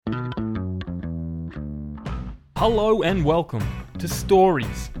Hello and welcome to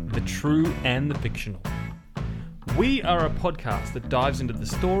Stories, the True and the Fictional. We are a podcast that dives into the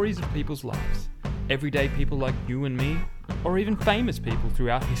stories of people's lives, everyday people like you and me, or even famous people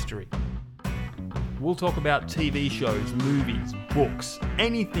throughout history. We'll talk about TV shows, movies, books,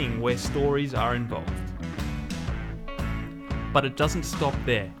 anything where stories are involved. But it doesn't stop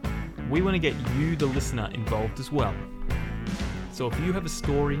there. We want to get you, the listener, involved as well. So if you have a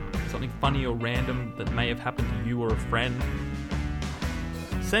story, something funny or random that may have happened to you or a friend,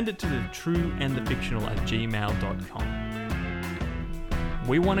 send it to the trueandthefictional@gmail.com.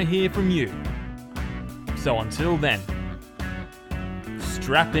 We want to hear from you. So until then,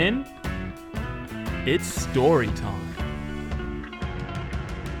 strap in. It's story time.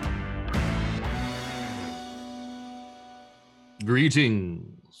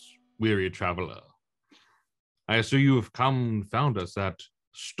 Greetings, weary traveler. I see you have come and found us at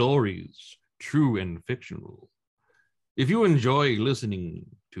Stories, True and Fictional. If you enjoy listening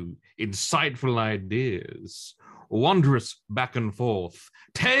to insightful ideas, wondrous back and forth,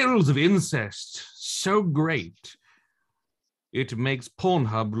 tales of incest so great, it makes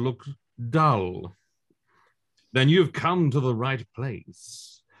Pornhub look dull, then you've come to the right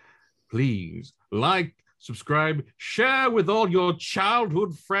place. Please like, subscribe, share with all your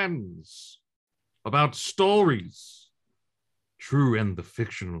childhood friends about stories, true and the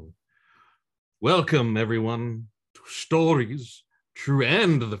fictional. Welcome, everyone, to Stories, True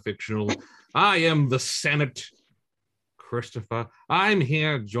and the Fictional. I am the Senate, Christopher. I'm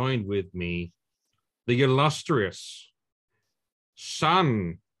here joined with me, the illustrious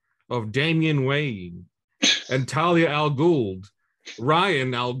son of Damian Wayne and Talia Al Ghul,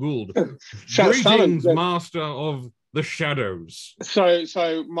 Ryan Al Ghul. Greetings, master of the shadows.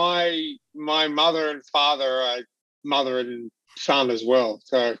 So my mother and father are mother and son as well.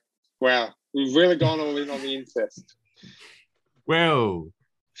 So wow, we've really gone all in on the incest. Well,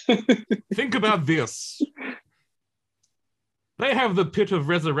 think about this. They have the pit of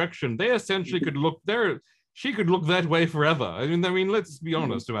resurrection. They essentially could look there. She could look that way forever. I mean, let's be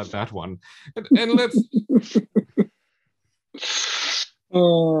honest about that one. And let's.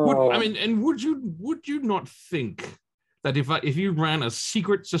 Would you not think that if you ran a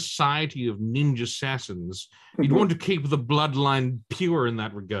secret society of ninja assassins, you'd want to keep the bloodline pure in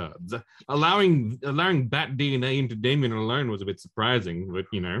that regard? Allowing bat DNA into Damien alone was a bit surprising, but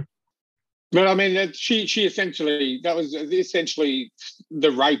you know. But I mean, she essentially, that was essentially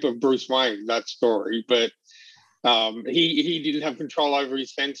the rape of Bruce Wayne, that story. But he didn't have control over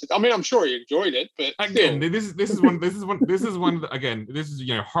his fences. I mean, I'm sure he enjoyed it, but again, this is one. Again, this is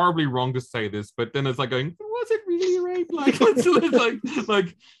horribly wrong to say this, but then it's like going, was it really a rape?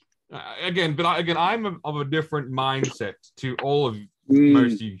 I'm of a different mindset to all of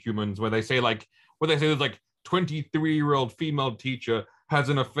most humans, where they say there's like 23-year-old female teacher has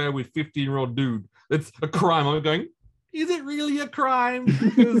an affair with 15-year-old dude. It's a crime. I'm going, is it really a crime?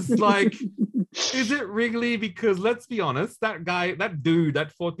 Because is it really? Because let's be honest, that dude,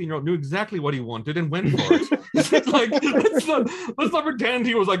 that 14-year-old knew exactly what he wanted and went for it. let's not pretend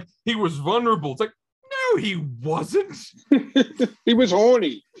he was vulnerable. It's like, no, he wasn't. He was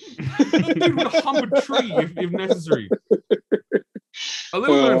horny. That dude would hump a tree if necessary. A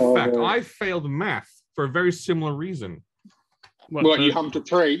little known fact, I failed math for a very similar reason. You humped a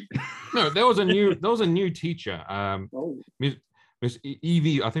tree? No, there was a new teacher. Miss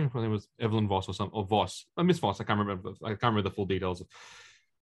Evie, I think her name was Evelyn Voss or Voss. Miss Voss, I can't remember the full details.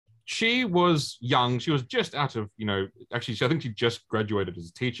 She was young. She was just out of, I think she just graduated as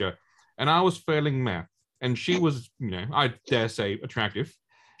a teacher. And I was failing math. And she was, I dare say, attractive.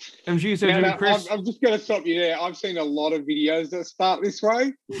 And she said, Chris... I'm just going to stop you there. I've seen a lot of videos that start this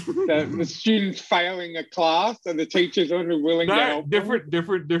way. The students failing a class and the teachers are willing to help. Different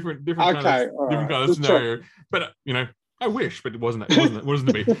kind of scenario. Sure. But, I wish, but it wasn't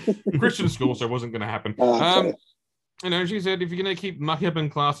to be. Christian school, so it wasn't going to happen. She said, if you're going to keep mucking up in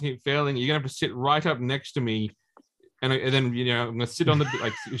class and keep failing, you're going to have to sit right up next to me. And then, I'm going to sit on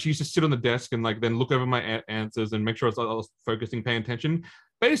the, she used to sit on the desk and then look over my answers and make sure I was focusing, paying attention.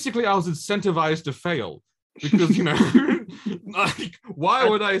 Basically, I was incentivized to fail because, why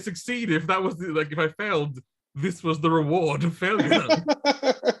would I succeed if that was if I failed, this was the reward of failure?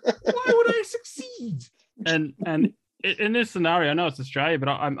 Why would I succeed? And in this scenario, I know it's Australia, but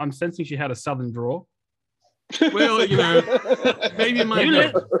I'm sensing she had a southern drawl. Well, maybe in my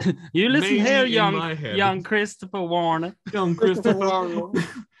head. You listen here, young Christopher Warner. Young Christopher Warner.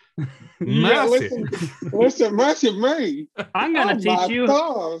 Listen, massive me. I'm gonna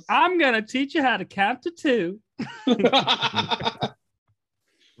teach you how to count to 2.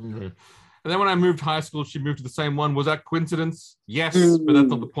 And then when I moved high school, she moved to the same one. Was that coincidence? Yes, but that's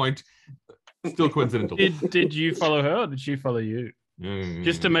not the point. Still coincidental. Did you follow her or did she follow you?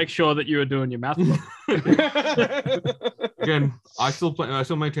 Just to make sure that you were doing your math. Again, I still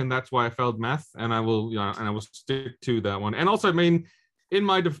maintain that's why I failed math, and I will stick to that one. And also, I mean, in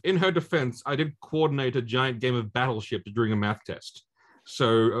her defense, I did coordinate a giant game of Battleship during a math test.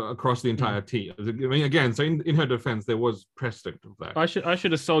 So across the entire team. I mean, again, so in her defense, there was precedent of that. I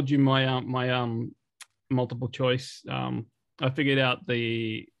should have sold you my multiple choice. I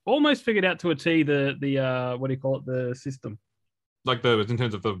almost figured out to a T the what do you call it, the system. Like in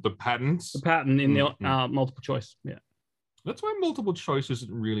terms of the patterns? The pattern in the multiple choice, yeah. That's why multiple choice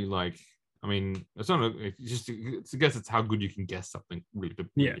isn't really like, I mean, it's not, I guess it's how good you can guess something, really.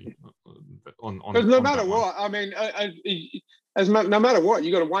 Because no matter what, I mean, no matter what,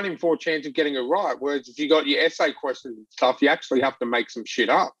 you got a 1 in 4 chance of getting it right. Whereas if you got your essay questions and stuff, you actually have to make some shit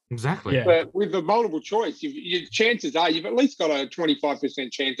up. Exactly. Yeah. But with the multiple choice, your chances are you've at least got a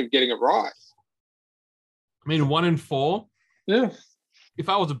 25% chance of getting it right. I mean, 1 in 4. Yeah. If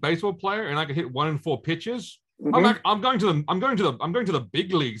I was a baseball player and I could hit 1 in 4 pitches, Mm-hmm. I'm going to the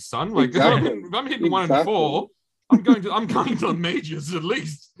big leagues, son. Like Exactly. if I'm hitting 1 in 4, I'm going to the majors at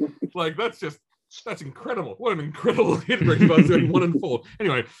least. Like that's incredible. What an incredible hit rate if I was doing 1 in 4.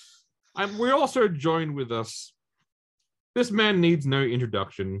 Anyway, we're also joined with us. This man needs no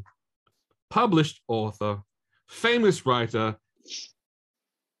introduction. Published author, famous writer,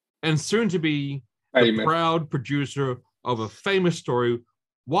 and soon to be the proud producer of a famous story,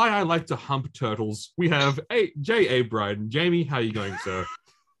 Why I Like to Hump Turtles. We have J.A. Bryden. Jamie, how are you going, sir?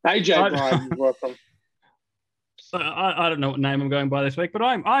 Hey, J. Bryden, welcome. I don't know what name I'm going by this week, but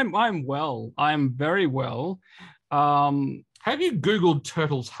I'm well. I'm very well. Have you Googled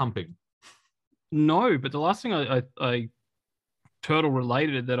turtles humping? No, but the last thing I turtle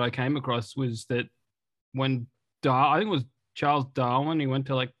related that I came across was that when I think it was Charles Darwin, he went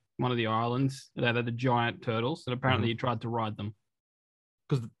to like one of the islands that had the giant turtles, and apparently he tried to ride them.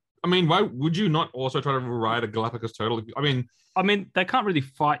 Because, I mean, why would you not also try to ride a Galapagos turtle? I mean, they can't really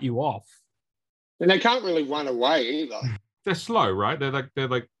fight you off. And they can't really run away either. They're slow, right? They're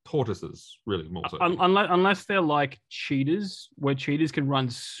like tortoises, really, more so. Unless they're like cheetahs, where cheetahs can run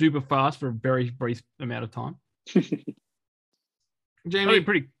super fast for a very brief amount of time.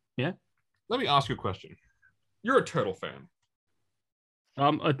 Jamie, yeah. Let me ask you a question. You're a turtle fan.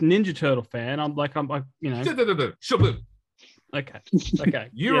 I'm a Ninja Turtle fan. Shaboom. Okay.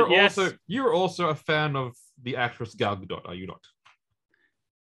 You're also a fan of the actress Gal Gadot, are you not?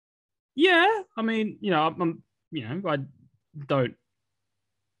 Yeah, I mean, I don't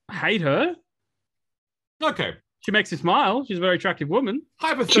hate her. Okay. She makes you smile. She's a very attractive woman.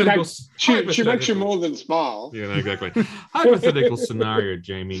 Hypothetical. She makes you more than smile. Yeah, exactly. Hypothetical scenario,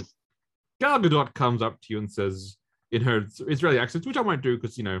 Jamie. Gal Gadot comes up to you and says, in her Israeli accent, which I won't do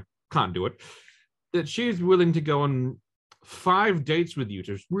because, can't do it, that she's willing to go on 5 dates with you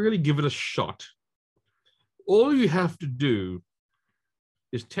to really give it a shot. All you have to do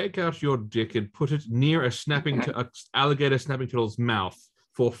is take out your dick and put it near a alligator snapping turtle's mouth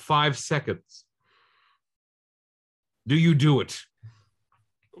for 5 seconds. Do you do it?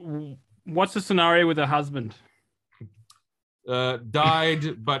 What's the scenario with her husband?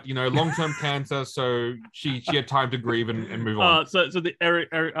 Died, but long-term cancer, so she had time to grieve and move on. So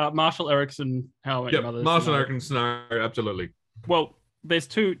the Marshall Erickson, How I Met Your Mother. Marshall Erickson scenario, absolutely. Well, there's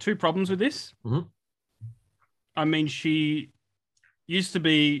two problems with this. Mm-hmm. I mean, she used to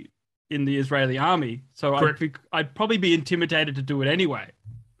be in the Israeli army, so I'd probably be intimidated to do it anyway.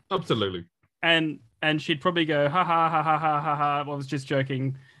 Absolutely. And she'd probably go, ha ha ha ha ha ha ha. I was just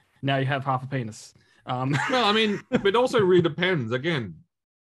joking. Now you have half a penis. Well, I mean, it also really depends. Again,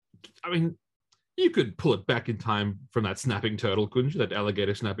 I mean, you could pull it back in time from that snapping turtle, couldn't you? That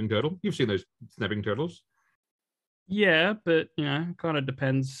alligator snapping turtle. You've seen those snapping turtles. Yeah, but it kind of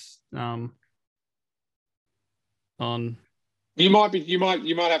depends on. You might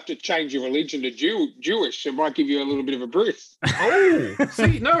have to change your religion to Jewish. It might give you a little bit of a breath. Oh,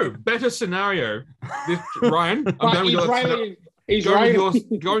 see, no, better scenario. Ryan, I'm going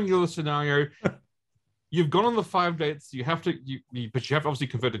with your scenario. You've gone on the 5 dates. You have to, but you have to obviously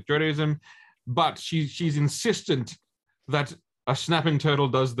convert to Judaism. But she's insistent that a snapping turtle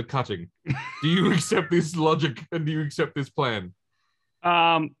does the cutting. Do you accept this logic and do you accept this plan?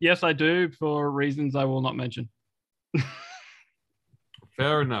 Yes, I do, for reasons I will not mention.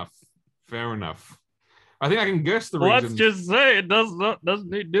 Fair enough. I think I can guess the reasons. Let's just say it doesn't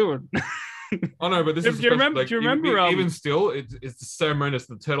need doing. Oh no, but this is. Do you remember? Even still, it's the ceremonious.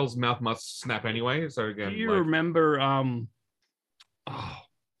 The turtle's mouth must snap anyway. So again, do you remember?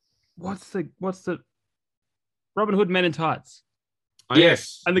 what's the Robin Hood Men in Tights? Oh,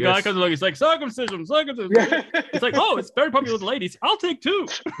 yes. And the guy comes along, he's like, circumcision. It's like, oh, it's very popular with ladies. I'll take two.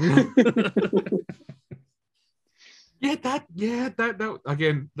 that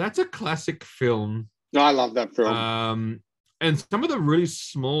again, that's a classic film. No, I love that film. And some of the really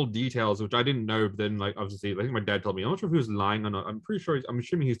small details, which I didn't know, but then like obviously, I think my dad told me. I'm not sure if he was lying or not. I'm pretty sure. I'm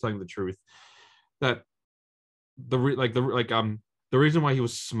assuming he's telling the truth. That the reason why he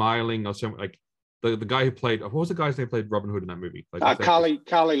was smiling or something, like the guy who played, what was the guy's name played Robin Hood in that movie? Like Carly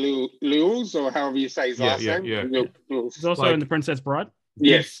Lewis, or however you say his last name. Yeah. He's also in The Princess Bride.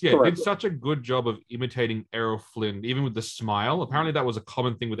 Yes, did such a good job of imitating Errol Flynn, even with the smile. Apparently, that was a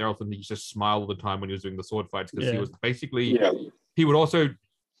common thing with Errol Flynn. He used to smile all the time when he was doing the sword fights, because he was basically he would also,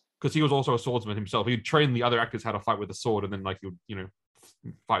 because he was also a swordsman himself. He'd train the other actors how to fight with a sword, and then like he would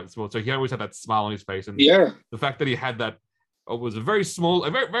fight with sword. So he always had that smile on his face, and the fact that he had that was a very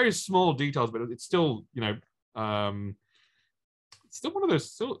small details, but it's still still one of those,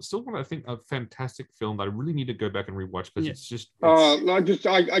 still one, I think, a fantastic film that I really need to go back and rewatch, because it's just.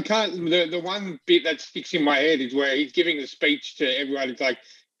 I can't. The one bit that sticks in my head is where he's giving the speech to everyone. It's like,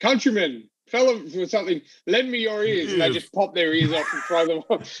 countrymen, fellow or something, lend me your ears, and they just pop their ears off and throw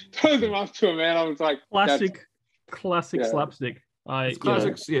them up to a man. I was like, classic slapstick.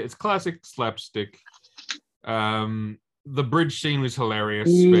 It's classic slapstick. The bridge scene was hilarious,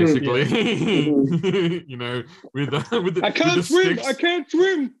 basically. With the I can't swim. I can't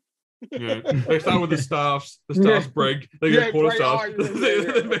swim. They start with the staffs. The staffs break. They get quarter staffs.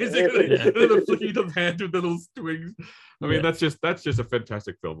 Basically, the flicking of hands with the little swings. I mean, that's just a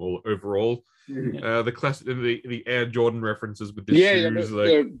fantastic film overall. The classic, the Air Jordan references with the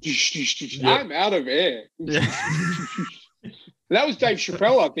shoes. I'm out of air. That was Dave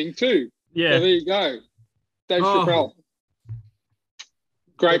Chappelle, I think, too. Yeah. So there you go, Dave Chappelle.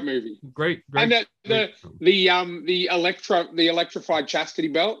 Great movie. Great. And the electrified chastity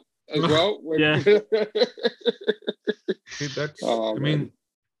belt as well.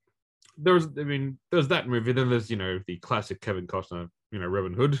 There's that movie. Then there's the classic Kevin Costner,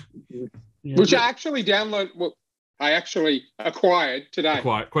 Robin Hood, which I actually I actually acquired today.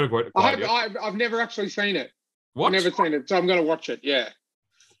 Acquired. I've never actually seen it. What? I've never seen it, so I'm going to watch it. Yeah,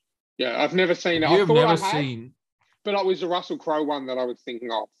 I've never seen it. You've never seen. But it was the Russell Crowe one that I was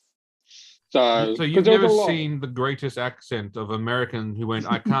thinking of. So you've never seen the greatest accent of American who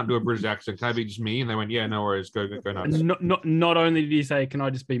went, I can't do a British accent. Can I be just me? And they went, yeah, no worries. Go nuts. Not only did he say, can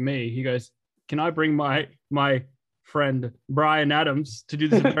I just be me? He goes, can I bring my friend Bryan Adams to do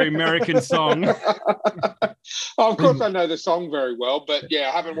this very American song? Of course, I know the song very well, but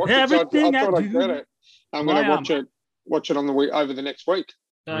I haven't watched it. So I thought I'd get it. I'm going to watch it on the week over the next week.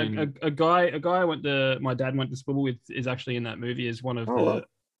 A guy my dad went to school with is actually in that movie as one of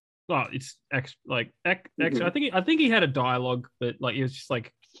it's I think he had a dialogue, but like he was just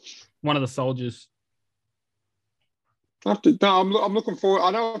like one of the soldiers. I'm looking forward. I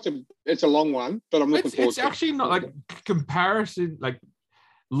know it's a long one, but I'm looking forward. It's actually not like comparison, like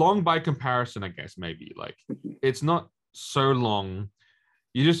long by comparison, I guess maybe like it's not so long.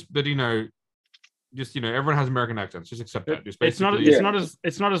 Everyone has American accents. Just accept that. It's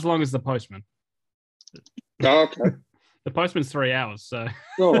not as long as The Postman. Oh, okay. The Postman's 3 hours. So.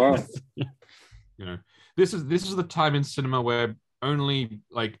 Oh wow. This is the time in cinema where only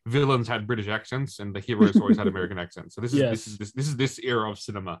like villains had British accents and the heroes always had American accents. So this is this era of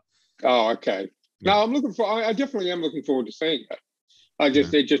cinema. Oh, okay. Yeah. No, I definitely am looking forward to seeing it.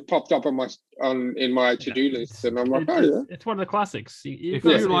 It just popped up in my to-do list, and I'm like, it's one of the classics. If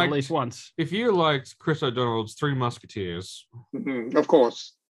you liked, at least once. If you liked Chris O'Donnell's Three Musketeers, of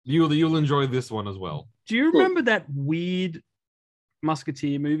course, you'll enjoy this one as well. Do you remember that weird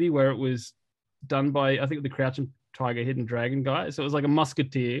Musketeer movie where it was done by, I think, the Crouching Tiger, Hidden Dragon guy? So it was like a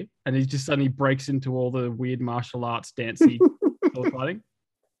musketeer, and he just suddenly breaks into all the weird martial arts dancey sword fighting.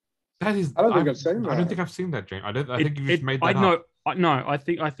 I don't think I've seen that. I don't think I've seen that, James. I think you just made that up. No, I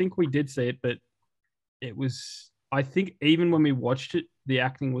think we did see it, but it was. I think even when we watched it, the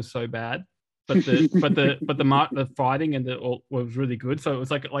acting was so bad, but the fighting and was really good. So it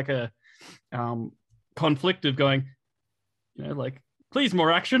was like a conflict of going, like, please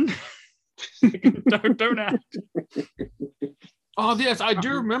more action. don't act. Oh yes, I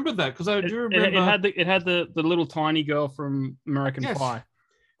do remember that because I do remember it had the little tiny girl from American Pie.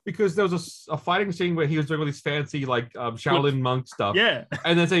 Because there was a fighting scene where he was doing all these fancy like Shaolin monk stuff. Yeah.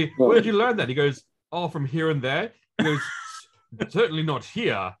 And they say, where did you learn that? He goes, oh, from here and there. He goes, certainly not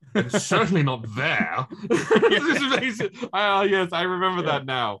here, and certainly not there. Yes, I remember that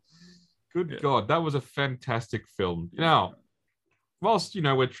now. Good God, that was a fantastic film. Now, whilst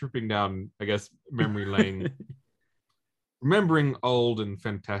we're tripping down, I guess, memory lane, remembering old and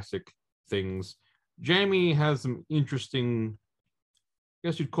fantastic things, Jamie has some interesting, I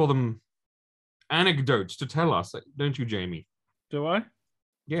guess you'd call them anecdotes to tell us, don't you, Jamie? Do I?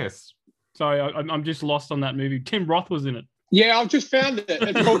 Yes. Sorry, I'm just lost on that movie. Tim Roth was in it. Yeah, I've just found it.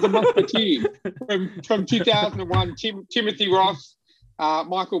 It's called The Musketeer from 2001. Timothy Ross,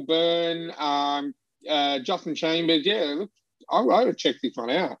 Michael Byrne, Justin Chambers. Yeah, look, I would check this one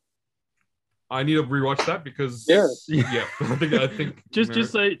out. I need to rewatch that because yeah. I think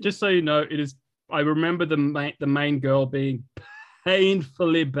just so you know, it is. I remember the main girl being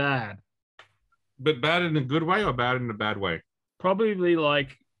painfully bad. But bad in a good way or bad in a bad way? Probably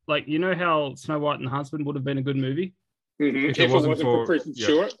like you know how Snow White and the Huntsman would have been a good movie. Mm-hmm. If it wasn't for Kristen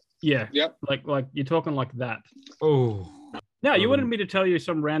Stewart. Yeah. Yep. Like you're talking like that. Oh. Now you wanted me to tell you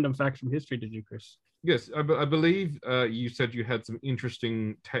some random facts from history, did you, Chris? Yes, I believe you said you had some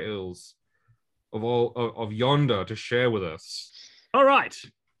interesting tales of yonder to share with us. All right.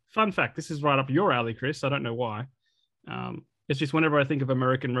 Fun fact. This is right up your alley, Chris. I don't know why. It's just whenever I think of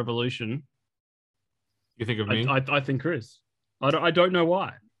American Revolution, you think of me? I think Chris. I don't know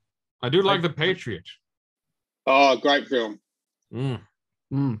why. I do like The Patriot. Oh, great film.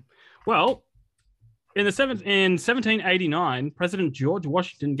 Well, in 1789, President George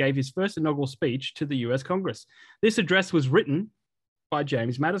Washington gave his first inaugural speech to the U.S. Congress. This address was written by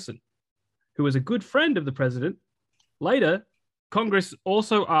James Madison, who was a good friend of the president. Later, Congress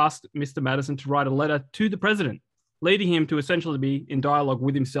also asked Mr. Madison to write a letter to the president, leading him to essentially be in dialogue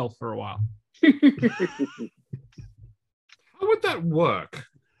with himself for a while. How would that work?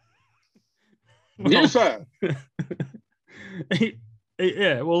 Yes, sir. He'd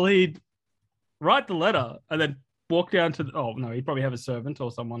write the letter and then walk down to he'd probably have a servant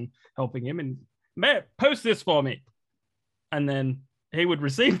or someone helping him and, "Mayor, post this for me." And then he would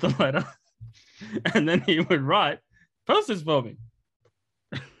receive the letter and then he would write, "Post this for me."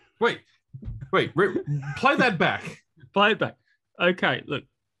 Wait, play that back. Play it back. Okay, look.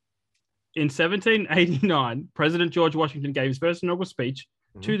 In 1789, President George Washington gave his first inaugural speech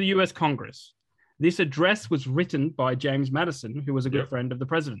to the U.S. Congress. This address was written by James Madison, who was a good friend of the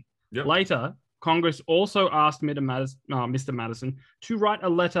president. Yep. Later, Congress also asked Mr. Madison to write a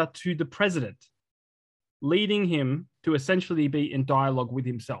letter to the president, leading him to essentially be in dialogue with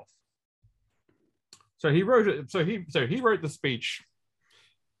himself. So he wrote it. So he wrote the speech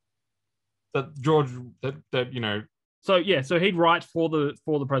that George So he'd write for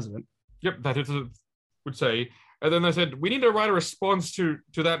the president. Yep, that it would say, and then they said, "We need to write a response to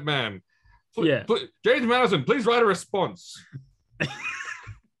that man." James Madison, please write a response.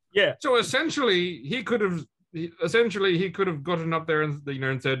 Yeah. So essentially, he could have gotten up there and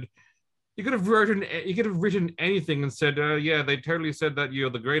said, he could have written anything and said, "Yeah, they totally said that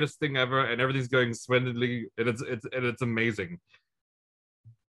you're the greatest thing ever, and everything's going splendidly, and it's amazing."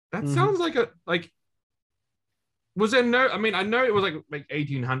 That sounds like. Was there no? I mean, I know it was like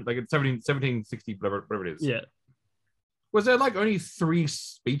 1800, like 1760, whatever it is. Yeah. Was there like only 3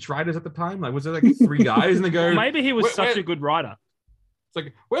 speechwriters at the time? Like, was there like 3 guys? And they go, maybe he was such a good writer. It's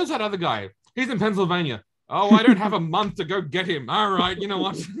like, where's that other guy? He's in Pennsylvania. Oh, I don't have a month to go get him. All right, you know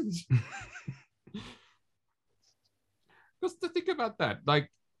what? Just to think about that.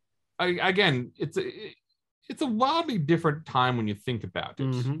 Like, again, it's a wildly different time when you think about it.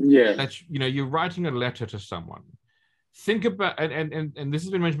 Mm-hmm. Yeah. That you're writing a letter to someone. Think about and this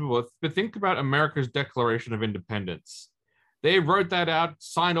has been mentioned before, but think about America's Declaration of Independence. They wrote that out,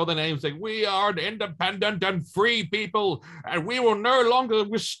 signed all the names, saying, "We are an independent and free people, and we will no longer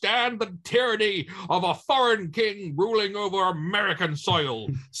withstand the tyranny of a foreign king ruling over American soil."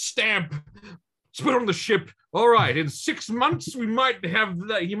 Stamp, spit on the ship. All right, in 6 months, we might have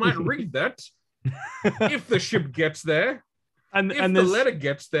that. You might read that. If the ship gets there, and the letter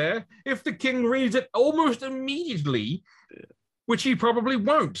gets there, if the king reads it almost immediately, which he probably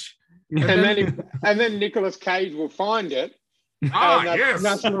won't, and then Nicolas Cage will find it. Yes,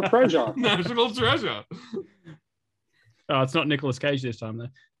 national treasure. National treasure. Oh, it's not Nicolas Cage this time, though.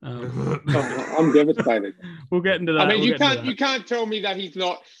 I'm devastated. We'll get into that. I mean, you can't tell me that he's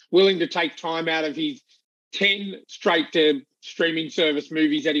not willing to take time out of his 10 straight to streaming service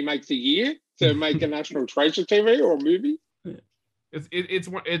movies that he makes a year to make a national treasure TV or a movie.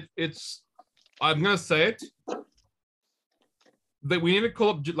 It's I'm gonna say it, that we need to call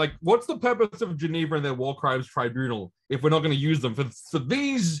up, like, what's the purpose of Geneva and their war crimes tribunal if we're not going to use them for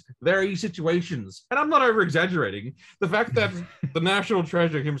these very situations? And I'm not over exaggerating the fact that the national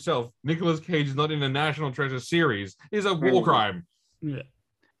treasure himself, Nicolas Cage, is not in a national treasure series is a war crime. Yeah,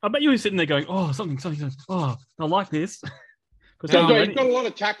 I bet you were sitting there going, "Oh, something. Oh, I like this." Because So he's got a lot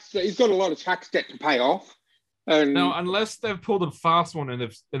of tax. He's got a lot of tax debt to pay off. And Now, unless they've pulled a fast one and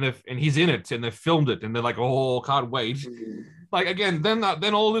he's in it and they've filmed it and they're like, oh, can't wait. Like again, then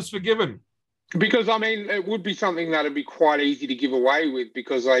all is forgiven. because I mean, it would be something that'd be quite easy to give away with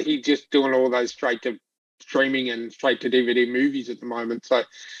because he's just doing all those straight to streaming and straight to DVD movies at the moment. So,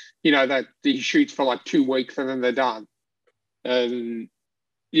 that he shoots for like 2 weeks and then they're done. And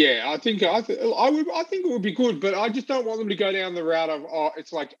yeah, I think it would be good, but I just don't want them to go down the route of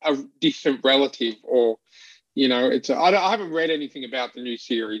it's like a distant relative or. I haven't read anything about the new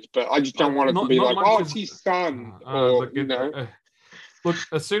series, but I just don't want it to be like, it's his son. Look,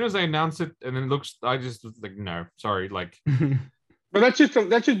 as soon as they announce it, and it looks, I just was like, no, sorry, like. But that's just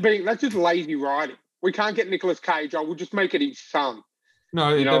lazy writing. We can't get Nicolas Cage. We'll just make it his son.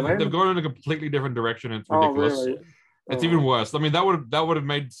 No, they've gone in a completely different direction. It's ridiculous. Oh, really? It's even worse. I mean, that would have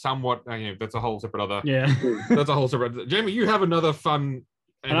made somewhat. That's a whole separate other. Yeah, that's a whole separate. Jamie, you have another fun.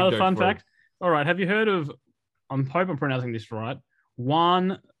 Another fun fact. All right, have you heard of? I hope I'm pronouncing this right.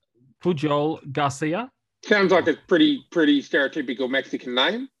 Juan Pujol Garcia. Sounds like a pretty stereotypical Mexican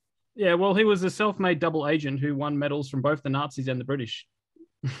name. Yeah, well, he was a self-made double agent who won medals from both the Nazis and the British.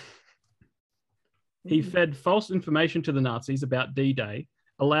 He fed false information to the Nazis about D-Day,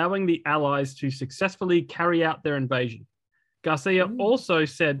 allowing the Allies to successfully carry out their invasion. Garcia also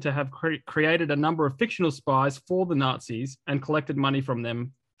said to have created a number of fictional spies for the Nazis and collected money from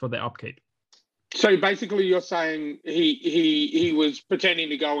them for their upkeep. So basically, you're saying he was pretending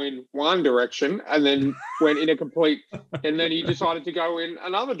to go in one direction and then went in a complete, and then he decided to go in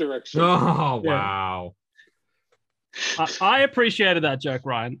another direction. Oh wow! I appreciated that joke,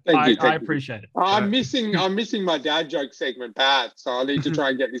 Ryan. Thank you. I appreciate it. I'm missing my dad joke segment bad, so I need to try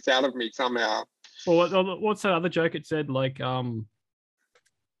and get this out of me somehow. Well, what's that other joke? It said like,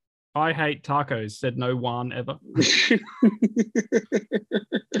 I hate tacos, said no one ever.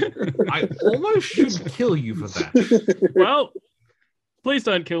 I almost should kill you for that. Well, please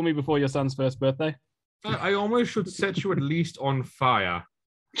don't kill me before your son's first birthday. I almost should set you at least on fire.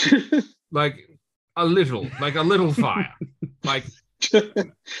 Like a little fire. Like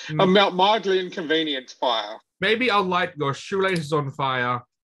a mildly inconvenient fire. Maybe I'll light your shoelaces on fire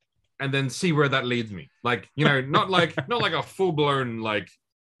and then see where that leads me. Like, not like a full-blown like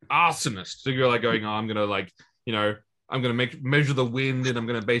arsonist. So you're like going, I'm gonna I'm gonna measure the wind and I'm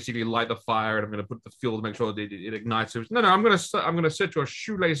gonna basically light the fire and I'm gonna put the fuel to make sure that it ignites. No, I'm gonna set your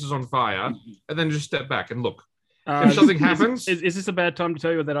shoelaces on fire and then just step back and look. If something happens, is this a bad time to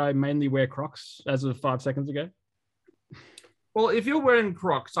tell you that I mainly wear Crocs as of 5 seconds ago? Well, if you're wearing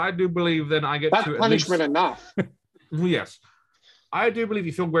Crocs, I do believe then I get that's to punishment enough. Yes, I do believe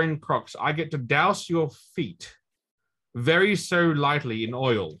if you're wearing Crocs, I get to douse your feet very so lightly in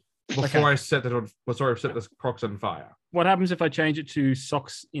oil before I set this Crocs on fire. What happens if I change it to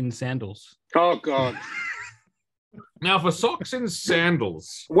socks in sandals? Oh God! Now for socks and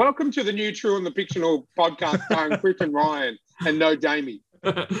sandals. Welcome to the new True and the Fictional podcast starring Chris and Ryan and no Jamie.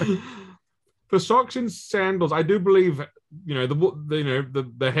 For socks and sandals, I do believe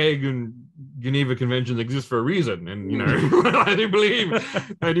the Hague and Geneva Conventions exist for a reason, and I do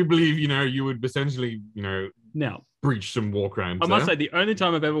believe you would essentially now breach some war crimes. I must say the only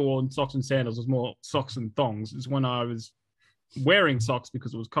time I've ever worn socks and sandals was more socks and thongs. Is when I was wearing socks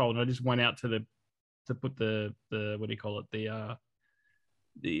because it was cold, and I just went out to put the what do you call it,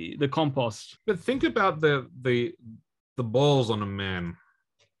 the compost. But think about the balls on a man.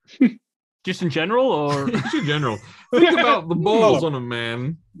 Just in general, or just in general. Think about the balls on a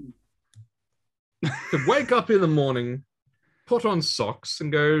man to wake up in the morning, put on socks,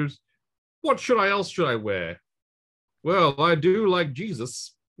 and goes, "What else should I wear? Well, I do like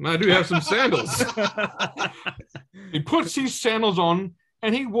Jesus, and I do have some sandals." He puts his sandals on,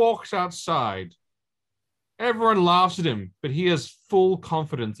 and he walks outside. Everyone laughs at him, but he has full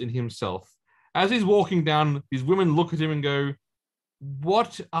confidence in himself. As he's walking down, these women look at him and go,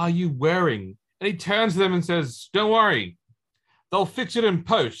 "What are you wearing?" And he turns to them and says, "Don't worry, they'll fix it in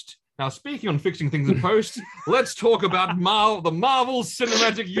post." Now, speaking on fixing things in post, let's talk about the Marvel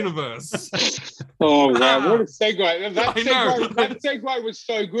Cinematic Universe. Oh, wow. What a segue. That segue was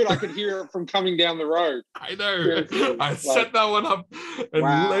so good, I could hear it from coming down the road. I know. I set that one up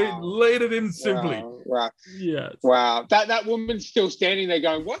and laid it in simply. Wow. Yes. Wow. That woman's still standing there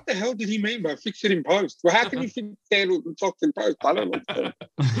going, what the hell did he mean by fix it in post? Well, how can you fix sandals and socks in post? I don't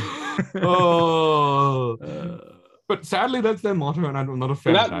know. But sadly, that's their motto, and I'm not a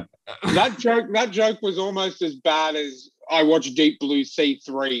fan of that. That joke was almost as bad as I watched Deep Blue Sea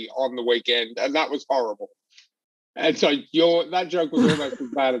 3 on the weekend, and that was horrible. And so that joke was almost as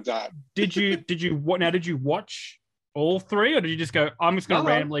bad as that. Did you watch all three, or did you just go? I'm just going to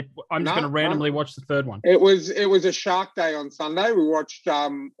No. randomly. I'm just No, going to randomly watch the third one. It was a Shark Day on Sunday. We watched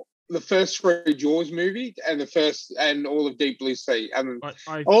the first three Jaws movies and all of Deep Blue Sea. And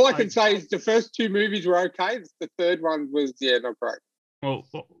all I can say is the first two movies were okay. The third one was not great. Well,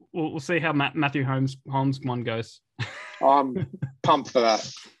 we'll see how Matthew Holmes one goes. I'm pumped for that.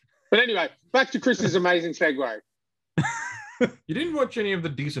 But anyway, back to Chris's amazing segue. You didn't watch any of the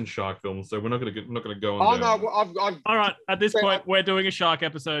decent shark films, so we're not going to go on. Oh there. no, I've all right. At this point, we're doing a shark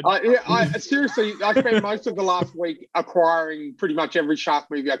episode. Seriously, I spent most of the last week acquiring pretty much every shark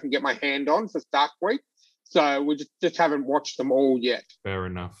movie I can get my hand on for Shark Week. So we just haven't watched them all yet. Fair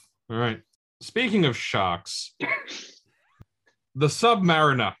enough. All right. Speaking of sharks, the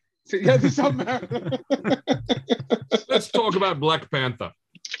Submariner. Yeah, the Submariner. Let's talk about Black Panther.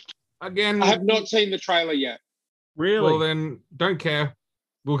 Again, I have not seen the trailer yet. Really? Well, then, don't care.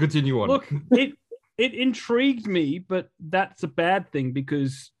 We'll continue on. Look, it intrigued me, but that's a bad thing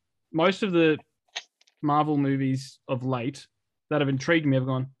because most of the Marvel movies of late that have intrigued me have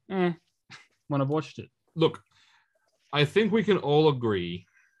gone, when I've watched it. Look, I think we can all agree,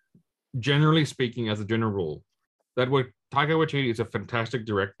 generally speaking, as a general rule, that Taika Waititi is a fantastic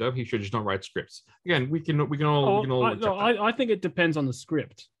director. He should just not write scripts. Again, we can all accept that. I think it depends on the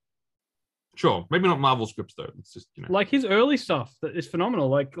script. Sure, maybe not Marvel scripts though. It's just like his early stuff that is phenomenal,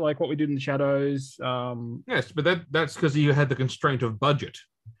 like what we did in the Shadows. Yes, but that's because he had the constraint of budget.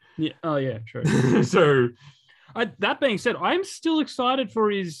 Yeah. Oh yeah, true. So, that being said, I'm still excited for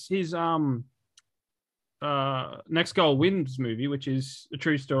his Next Goal Wins movie, which is a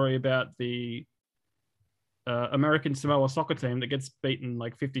true story about the American Samoa soccer team that gets beaten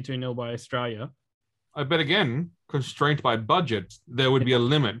like 52-0 by Australia. I bet again, constrained by budget, there would be a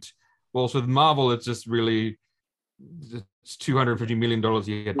limit. Well, so with Marvel, it's just really it's $250 million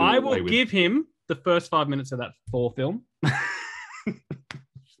you get. I will give him the first 5 minutes of that Thor film.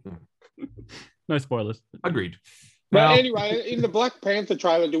 No spoilers. Agreed. But anyway, in the Black Panther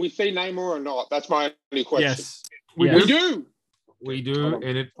trailer, do we see Namor or not? That's my only question. Yes, we do. We do,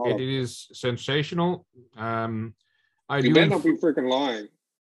 and it is sensational. You better not be freaking lying.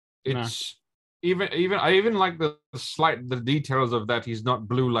 It's even like the details of that. He's not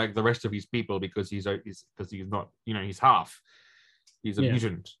blue like the rest of his people because he's not, he's half. He's a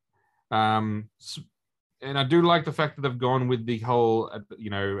mutant. And I do like the fact that they've gone with the whole,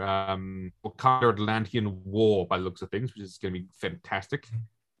 Wakanda Atlantean war by the looks of things, which is going to be fantastic.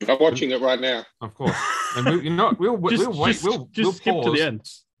 I'm watching it right now. Of course. And we'll wait. We'll skip pause. To the end.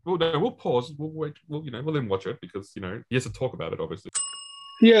 We'll pause. We'll wait. We'll then watch it because he has to talk about it, obviously.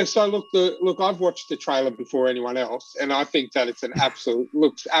 Yeah. So look, I've watched the trailer before anyone else, and I think that it's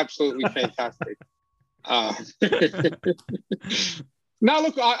looks absolutely fantastic. No,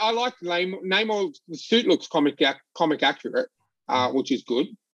 look, I like Namor. The suit looks comic accurate, which is good.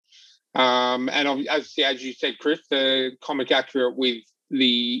 And as you said, Chris, the comic accurate with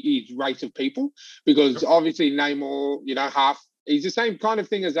his race of people, because obviously Namor, half. He's the same kind of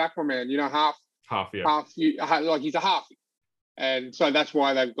thing as Aquaman, half, yeah, half. Like he's a half, and so that's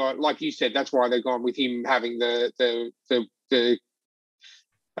why they've got, like you said, that's why they've gone with him having the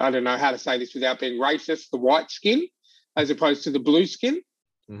I don't know how to say this without being racist, the white skin as opposed to the blue skin.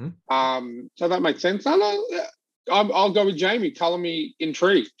 Mm-hmm. So that makes sense. I'll go with Jamie. Color me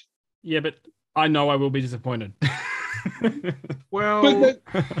intrigued. Yeah, but I know I will be disappointed. Well, but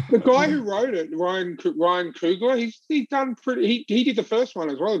the guy who wrote it, Ryan Coogler, he's done pretty. He did the first one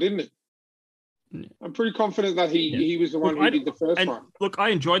as well, didn't he? I'm pretty confident that he was the one who did the first one. Look, I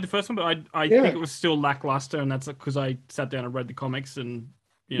enjoyed the first one, but I think it was still lackluster, and that's because I sat down and read the comics, and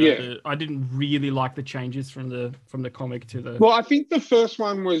I didn't really like the changes from the comic to the. Well, I think the first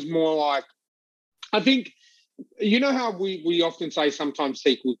one was more like, I think, how we often say sometimes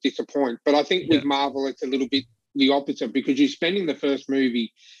sequels disappoint, but I think with Marvel it's a little bit the opposite, because you're spending the first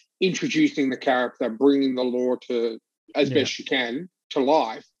movie introducing the character, bringing the lore to as best you can to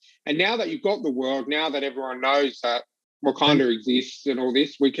life. And now that you've got the world, now that everyone knows that Wakanda exists and all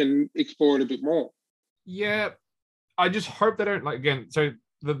this, we can explore it a bit more. Yeah, I just hope they don't So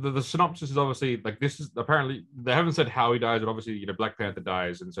the synopsis is obviously this is apparently they haven't said how he dies, but obviously Black Panther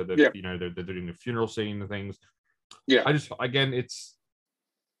dies, and so they're they're doing the funeral scene and things. Yeah, I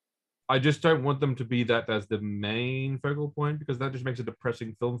just don't want them to be that as the main focal point, because that just makes a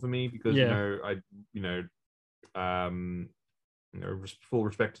depressing film for me. Because full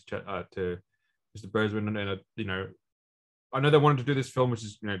respect to Mr. Boseman, and I know they wanted to do this film, which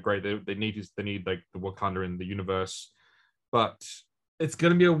is great. They need like the Wakanda in the universe, but it's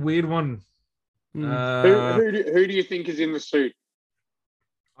going to be a weird one. Who do you think is in the suit?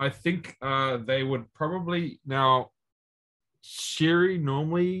 I think they would probably now. Shuri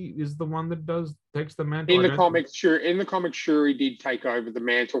normally is the one that takes the mantle. In the comics, Shuri did take over the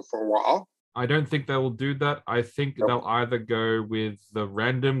mantle for a while. I don't think they will do that. I think they'll either go with the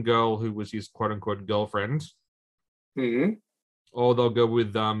random girl who was his quote unquote girlfriend, or they'll go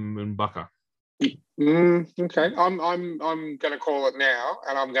with M'Baka. Okay, I'm going to call it now,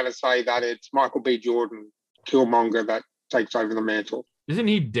 and I'm going to say that it's Michael B. Jordan, Killmonger, that takes over the mantle. Isn't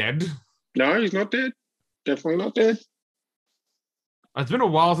he dead? No, he's not dead. Definitely not dead. It's been a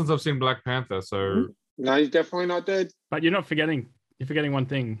while since I've seen Black Panther, so no, he's definitely not dead. But you're forgetting one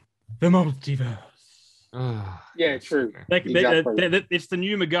thing: the multiverse. Yeah, true. Exactly. It's the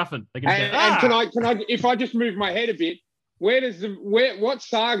new MacGuffin. And can I, if I just move my head a bit, what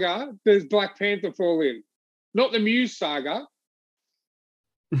saga does Black Panther fall in? Not the Muse saga.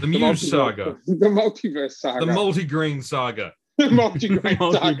 The Muse saga. The multiverse saga. The multi-grain saga. The multi-grain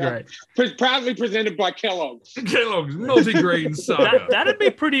saga. Proudly presented by Kellogg's. Kellogg's multi-grain saga. That'd be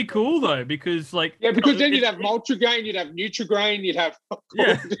pretty cool though, because because then you'd have multigrain, you'd have Nutrigrain, you'd have but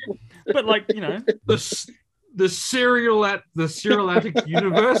the cerealatic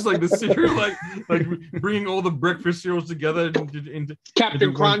universe, like the cereal, like bringing all the breakfast cereals together into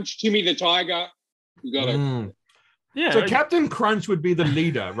Captain Crunch, Timmy the Tiger. You got it. Yeah. So Captain Crunch would be the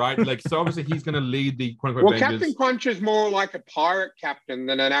leader, right? So obviously he's going to lead the quote-unquote Well, Avengers. Captain Crunch is more like a pirate captain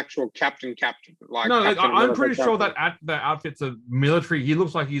than an actual captain. I'm pretty sure that the outfit's a military. He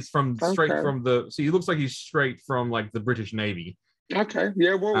looks like he's straight from the British Navy. Okay.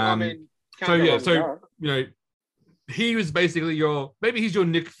 Yeah. Well, he was basically he's your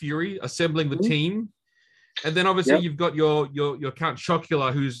Nick Fury assembling the team, and then obviously you've got your Count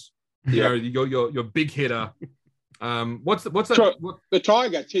Chocula, who's your big hitter. What's that? The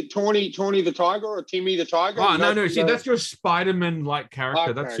Tiger, Tawny the Tiger, or Timmy the Tiger? Oh no! See, that's your Spider-Man like character.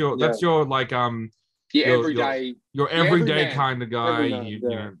 Okay, that's your everyday kind of guy.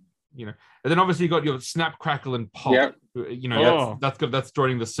 And then obviously you got your Snap, Crackle, and Pop. Yep. That's good. That's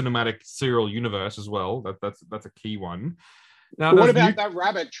joining the cinematic serial universe as well. That's a key one. Now, what about that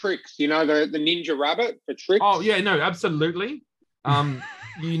rabbit Trix? The ninja rabbit for Trix? Oh yeah, no, absolutely.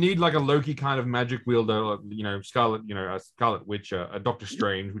 You need like a Loki kind of magic wielder, Scarlet, a Scarlet Witch, a Doctor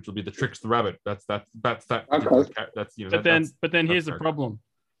Strange, which will be the Trix the rabbit. That's that. Okay. But then here's the problem.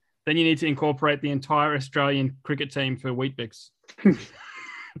 Then you need to incorporate the entire Australian cricket team for Weet-Bix.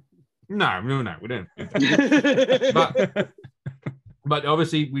 No, we don't. But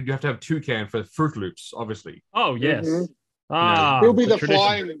obviously we have to have Toucan for Fruit Loops, obviously. Oh yes. He'll be the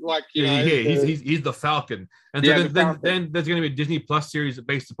flying, he's the Falcon, and so then there's going to be a Disney Plus series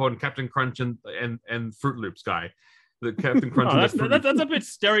based upon Captain Crunch and Fruit Loops guy. The Captain Crunch. That's a bit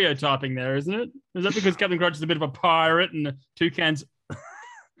stereotyping there, isn't it? Is that because Captain Crunch is a bit of a pirate and Toucan's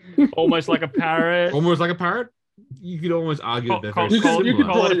almost like a parrot? Almost like a parrot. You could almost argue that call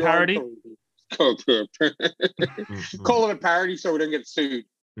it a parody. Call it a parody so we don't get sued.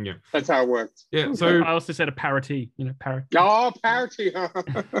 Yeah, that's how it works. Yeah, so I also said a parody. Parrot. Oh, parody.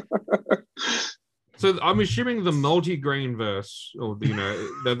 So I'm assuming the multi-grain verse, or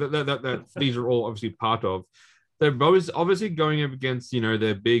that these are all obviously part of. They're both obviously going up against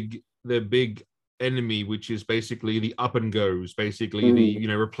their big enemy, which is basically the Up and Goes, basically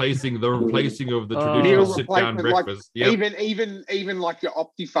the replacing of the traditional sit-down breakfast. Yep. Even like your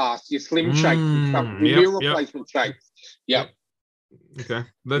Optifast, your Slim Shake, meal replacement shakes. Yep. Okay,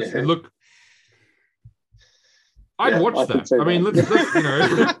 look. I'd watch that. I mean, let's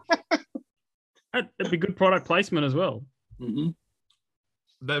That'd be good product placement as well. Mm-hmm.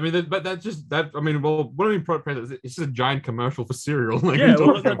 But that's just that. I mean, well, what I mean, product placement? It's just a giant commercial for cereal.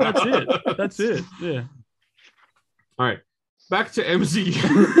 That's it. That's it. Yeah. All right, back to MCU.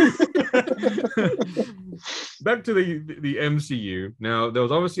 Back to the MCU. Now, there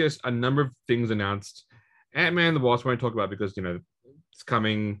was obviously a number of things announced. Ant-Man and the Wasp, I won't talk about because it's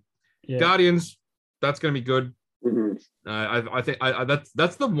coming. Yeah. Guardians, that's going to be good. Mm-hmm. I think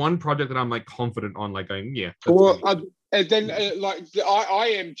that's the one project that I'm like confident on, like going, yeah. And then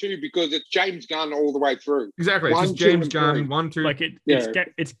I am too, because it's James Gunn all the way through. Exactly, it's James Gunn 1, 2. Like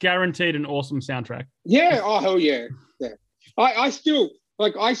it's guaranteed an awesome soundtrack. Yeah. Oh hell yeah. Yeah. I still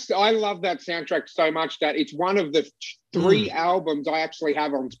I love that soundtrack so much that it's one of the 3 albums I actually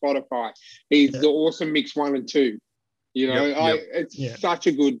have on Spotify. Is the Awesome Mix 1 and 2. It's such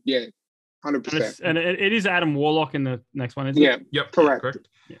a good 100%. And it is Adam Warlock in the next one, isn't it? Yep.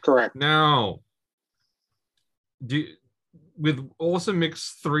 Correct. Now, with Awesome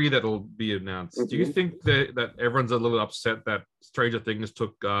Mix 3 that'll be announced, do you think that everyone's a little upset that Stranger Things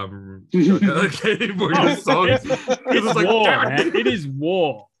took Katie Morgan's song? It's like, war, man. It is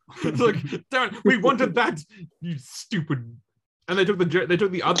war. It's like, damn it, we wanted that, you stupid And they took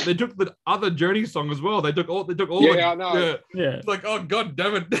the other Journey song as well. They took all. Yeah, I know. Yeah. It's like, oh god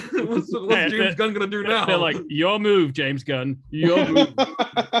damn it! what's Yeah, James Gunn gonna do now? They're like, your move, James Gunn. Your move.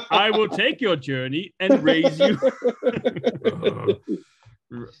 I will take your journey and raise you.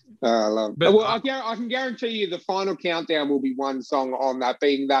 I love it. But Well, I can guarantee you the final countdown will be one song on that,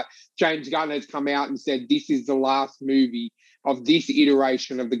 being that James Gunn has come out and said this is the last movie of this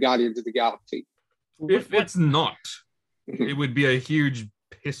iteration of the Guardians of the Galaxy. If it's not, it would be a huge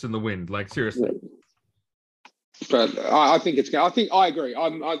piss in the wind. Like, seriously. But I think it's. I think I agree.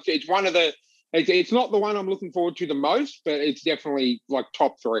 It's one of the. It's not the one I'm looking forward to the most, but it's definitely like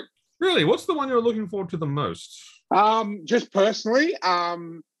top 3. Really, what's the one you're looking forward to the most? Just personally, I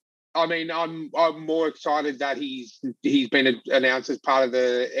mean, I'm more excited that he's been announced as part of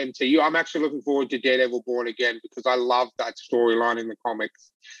the MCU. I'm actually looking forward to Daredevil Born Again because I love that storyline in the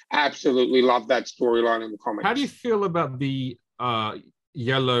comics. Absolutely love that storyline in the comics. How do you feel about the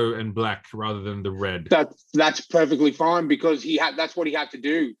yellow and black rather than the red? That's perfectly fine because that's what he had to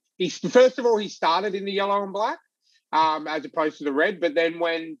do. First of all, he started in the yellow and black. As opposed to the red, but then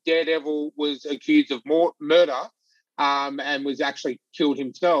when Daredevil was accused of murder and was actually killed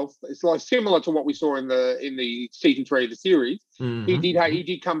himself, it's like similar to what we saw in the season 3 of the series. Mm-hmm. He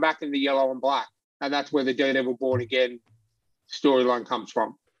did come back in the yellow and black, and that's where the Daredevil Born Again storyline comes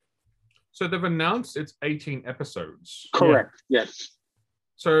from. So they've announced it's 18 episodes. Correct. Yeah. Yes.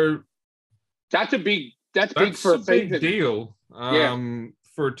 So that's big for a big deal.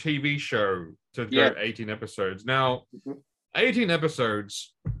 For a TV show to go 18 episodes. Now, 18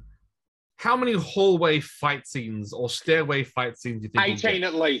 episodes, how many hallway fight scenes or stairway fight scenes do you think? 18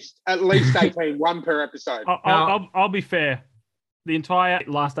 at least 18, one per episode. I'll be fair. The entire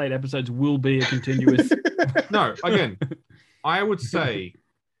last 8 episodes will be a continuous. No, again, I would say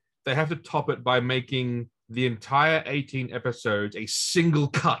they have to top it by making the entire 18 episodes a single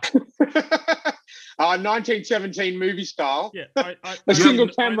cut. 1917 movie style. Yeah, a single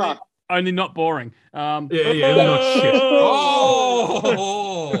camera. Only not boring. Not shit.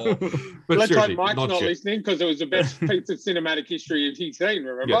 Oh! But let's hope seriously, Mike's not shit. listening because it was the best piece of cinematic history he's seen.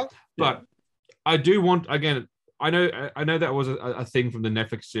 Remember? Yeah. But I do want, again, I know that was a thing from the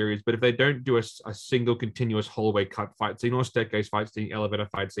Netflix series, but if they don't do a single continuous hallway cut fight scene or staircase fight scene, elevator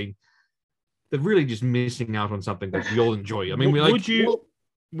fight scene, they're really just missing out on something that we all enjoy. I mean,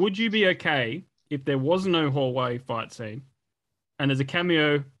 would you be okay if there was no hallway fight scene and there's a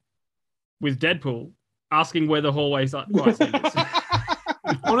cameo with Deadpool asking where the hallway fight scene is?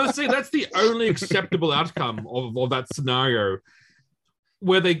 Honestly, that's the only acceptable outcome of that scenario,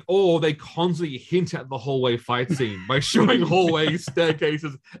 where they constantly hint at the hallway fight scene by showing hallways,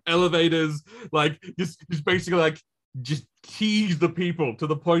 staircases, elevators, like just basically like just tease the people to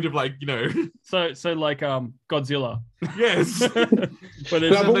the point of like, you know. So like Godzilla. Yes. But they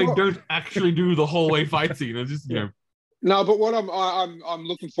don't actually do the hallway fight scene. It's just, you know. No, but what I'm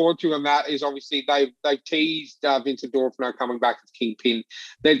looking forward to on that is obviously they've teased Vincent D'Onofrio coming back as Kingpin.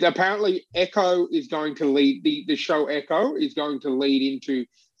 There's apparently Echo is going to lead the show. Echo is going to lead into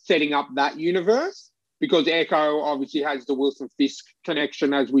setting up that universe because Echo obviously has the Wilson Fisk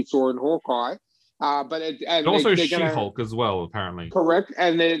connection as we saw in Hawkeye. But also She-Hulk as well, apparently. Correct,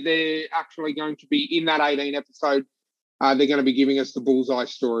 and they're actually going to be in that 18 episode. They're going to be giving us the Bullseye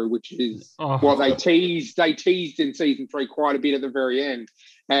story, which is what they teased. They teased in season 3 quite a bit at the very end,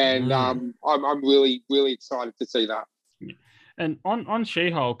 and I'm really, really excited to see that. And on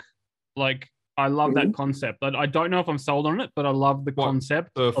She-Hulk, like I love that concept. I don't know if I'm sold on it, but I love the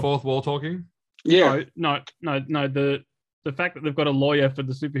concept. The fourth wall talking. Yeah. No. The fact that they've got a lawyer for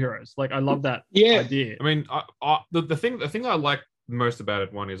the superheroes, like I love that idea. I mean, the thing I like most about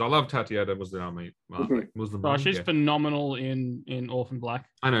it, one is I love Tatiana Maslany. She's phenomenal in Orphan Black.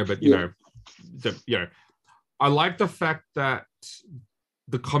 I know, but you know, I like the fact that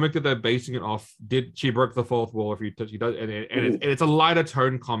the comic that they're basing it off she broke the fourth wall. If you touch, she does, and it's a lighter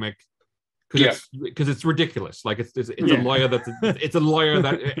tone comic because it's ridiculous. Like it's a lawyer it's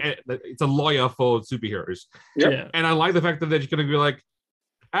a lawyer for superheroes. Yeah, and I like the fact that they're just going to be like,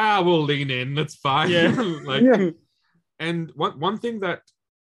 we'll lean in. That's fine. And one thing that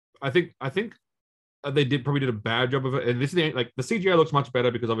I think they probably did a bad job of it, and this is like the CGI looks much better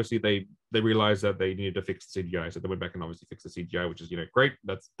because obviously they realized that they needed to fix the CGI, so they went back and obviously fixed the CGI, which is great.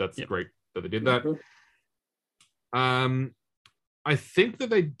 That's great that they did that. I think that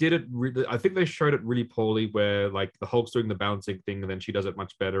they did it. I think they showed it really poorly, where like the Hulk's doing the bouncing thing, and then she does it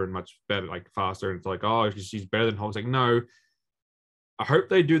much better, like faster, and it's like, oh, she's better than Hulk. It's like, no. I hope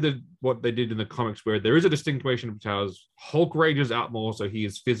they do what they did in the comics, where there is a distinction of powers. Hulk rages out more, so he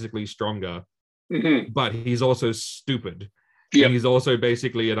is physically stronger, but he's also stupid. Yep. And he's also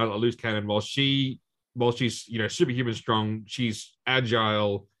basically a loose cannon. While she's superhuman strong, she's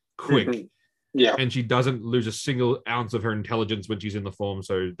agile, quick, Mhm. Yeah. and she doesn't lose a single ounce of her intelligence when she's in the form.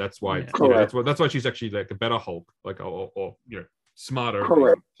 So that's why Correct. that's why she's actually like a better Hulk, like or smarter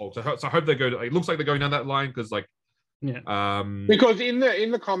Correct. Hulk. So I hope they go. It looks like they're going down that line because Because in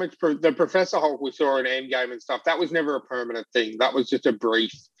the comics, the Professor Hulk we saw in Endgame and stuff, that was never a permanent thing. That was just a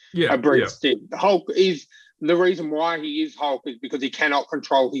brief stint. Hulk is the reason why he is Hulk is because he cannot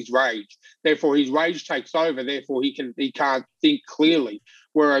control his rage. Therefore, his rage takes over. Therefore, he can't think clearly.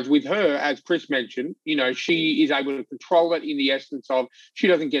 Whereas with her, as Chris mentioned, she is able to control it in the essence of she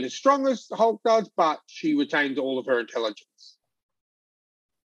doesn't get as strong as Hulk does, but she retains all of her intelligence.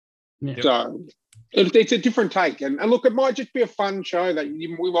 Yeah. So it's a different take. And look, it might just be a fun show that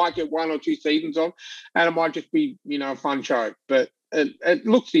we might get 1 or 2 seasons of, and it might just be, a fun show. But it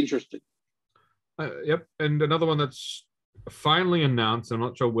looks interesting. Yep. And another one that's finally announced, I'm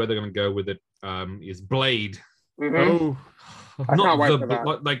not sure where they're going to go with it, is Blade. Mm-hmm. Oh, I can't wait for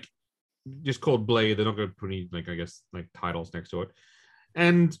that. Like just called Blade. They're not going to put any titles next to it.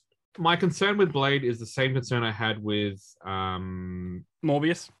 And my concern with Blade is the same concern I had with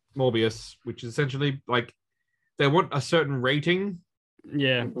Morbius, which is essentially like they want a certain rating.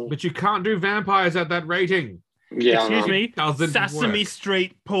 Yeah. But you can't do vampires at that rating. Yeah. Excuse me. Sesame work.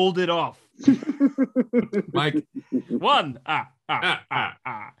 Street pulled it off. Like one.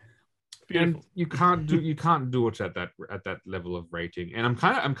 Beautiful. And you can't do it at that level of rating. And I'm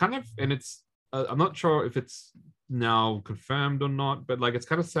kind of and it's I'm not sure if it's now confirmed or not, but like it's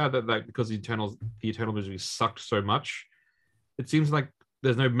kind of sad that like because the Eternal movie sucked so much, it seems like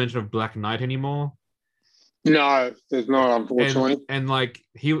there's no mention of Black Knight anymore. No, there's not, unfortunately. And like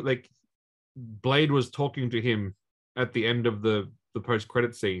Blade was talking to him at the end of the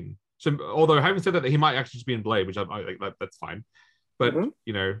post-credit scene. So although having said that, he might actually just be in Blade, which I like that's fine. But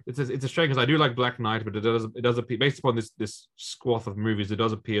it's a shame because I do like Black Knight, but it does appear based upon this swath of movies, it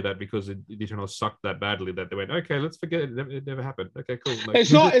does appear that because the Eternal sucked that badly that they went, okay, let's forget it. It never happened. Okay, cool. Like,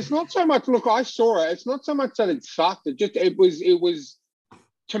 it's not so much. Look, I saw it. It's not so much that it sucked. It was.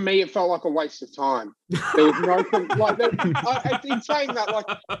 To me, it felt like a waste of time. There was no in saying that, like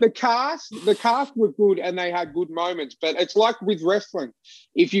the cast was good and they had good moments, but it's like with wrestling.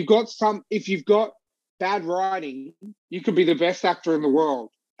 If you've got bad writing, you could be the best actor in the world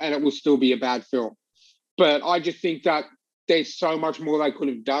and it will still be a bad film. But I just think that there's so much more they could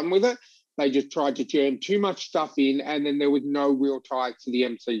have done with it. They just tried to jam too much stuff in, and then there was no real tie to the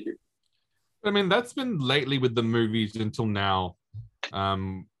MCU. I mean, that's been lately with the movies until now.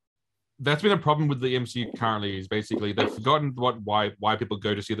 That's been a problem with the MCU currently. Is basically they've forgotten why people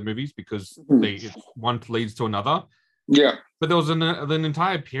go to see the movies because one leads to another. Yeah, but there was an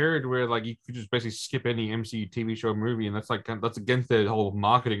entire period where like you could just basically skip any MCU TV show or movie, and that's against their whole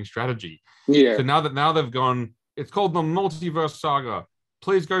marketing strategy. Yeah. So now they've gone. It's called the Multiverse Saga.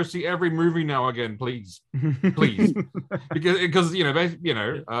 Please go see every movie now again, please, because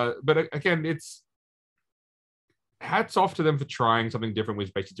But again, it's. Hats off to them for trying something different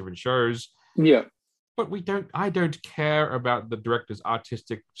with basically different shows. Yeah. But I don't care about the director's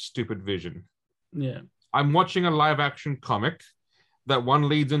artistic stupid vision. Yeah. I'm watching a live action comic that one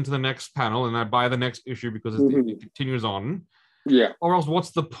leads into the next panel and I buy the next issue because it continues on. Yeah. Or else what's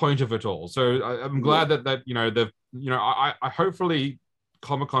the point of it all? So I'm glad that I hopefully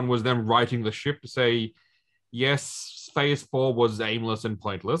Comic-Con was them righting the ship to say, yes, phase 4 was aimless and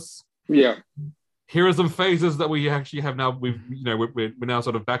pointless. Yeah. Here are some phases that we actually have now. We're now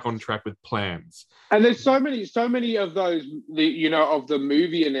sort of back on track with plans. And there's so many of those, of the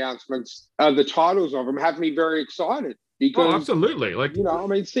movie announcements, the titles of them have me very excited because absolutely,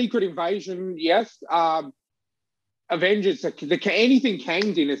 Secret Invasion, yes, Avengers, anything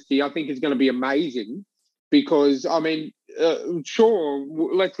Kang Dynasty, I think is going to be amazing because sure,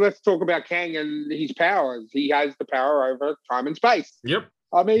 let's talk about Kang and his powers. He has the power over time and space. Yep.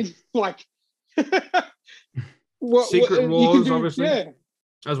 Secret Wars, obviously. Yeah.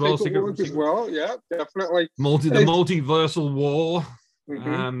 As well, Secret Wars as well. Yeah, definitely. The multiversal war.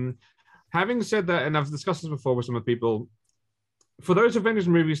 Mm-hmm. Having said that, and I've discussed this before with some of the people, for those Avengers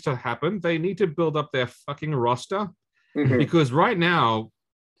movies to happen, they need to build up their fucking roster because right now,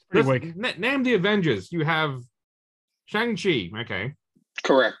 name the Avengers. You have Shang-Chi, okay.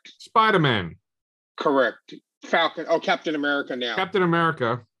 Correct. Spider-Man. Correct. Falcon. Oh, Captain America now. Captain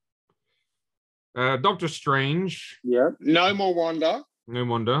America. Doctor Strange. Yeah. No more Wanda. No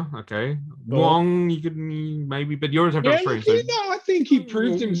Wanda. Okay. Wong, you could maybe, but you always have Doctor Strange. I think he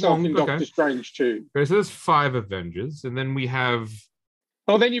proved himself in Doctor Strange too. Okay, so there's 5 Avengers, and then we have.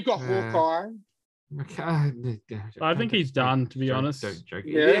 Oh, then you've got Hawkeye. I think he's done, to be honest. Joke.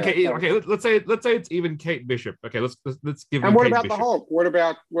 Yeah. Okay. Let's say it's even Kate Bishop. Okay, let's give him. And what Kate about Bishop. the Hulk? What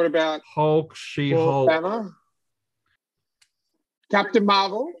about Hulk? She-Hulk. Banner? Captain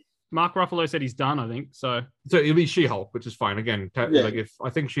Marvel? Mark Ruffalo said he's done, I think. So it'll be She-Hulk, which is fine. Again, Yeah. like if I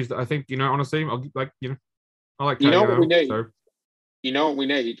think honestly, I'll like I like. You know what we need? So. You know what we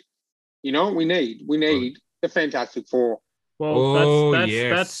need? We need the Fantastic Four. well, that's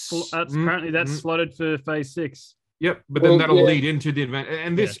yes. apparently that's slotted for Phase 6. Yep, but then that'll yeah. lead into the event,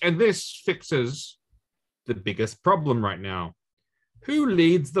 and this fixes the biggest problem right now. Who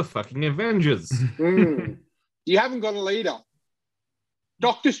leads the fucking Avengers? You haven't got a leader.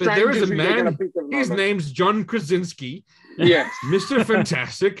 Doctor But Strange. there is a who they're gonna man. pick at the His moment. name's John Krasinski, Yes. Mr.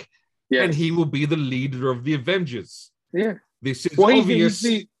 Fantastic, Yes. and he will be the leader of the Avengers. Yeah. This is Well, obvious.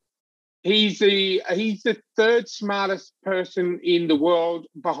 he's the third smartest person in the world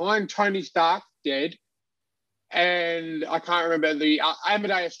behind Tony Stark, dead, and I can't remember the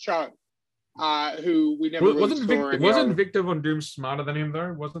Amadeus Cho, who we never really saw. Wasn't Victor Von Doom smarter than him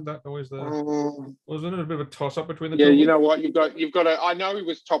though? Wasn't that always the? Wasn't it a bit of a toss up between the two? Yeah, you know what? You've got to. I know he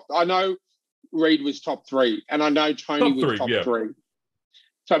was top. I know Reed was top 3, and I know Tony was top 3.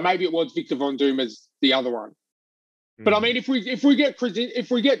 So maybe it was Victor Von Doom as the other one. But I mean, if we get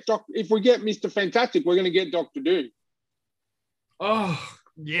Mr. Fantastic, we're going to get Doctor Doom. Oh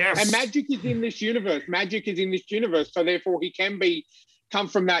yes. And magic is in this universe. So therefore, he can come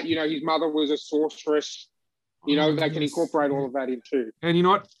from that. You know, his mother was a sorceress. You know, they can incorporate all of that in too. And you know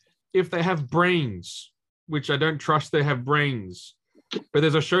what? If they have brains, which I don't trust, they have brains. But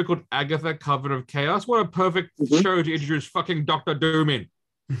there's a show called Agatha, Coven of Chaos. What a perfect show to introduce fucking Doctor Doom in.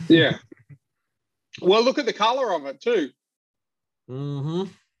 Yeah. Well, look at the color of it too.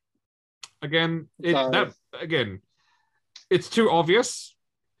 Mm-hmm. Again, it's too obvious,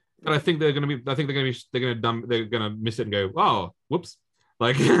 and I think they're gonna miss it and go, oh, whoops.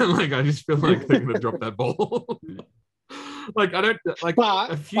 Like I just feel like they're gonna drop that ball. Like I don't like.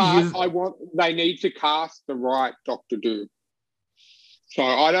 But years... they need to cast the right Doctor Doom. So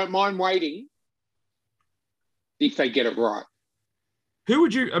I don't mind waiting if they get it right. Who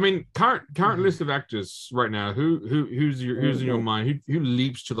would you? I mean, current list of actors right now. Who's in your mind? Who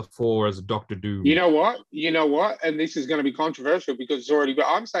leaps to the fore as Doctor Doom? You know what? And this is going to be controversial because it's already. But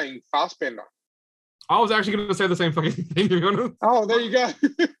I'm saying Fassbender. I was actually going to say the same fucking thing. To be honest. Oh, there you go.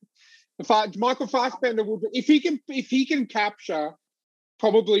 Michael Fassbender will, if he can capture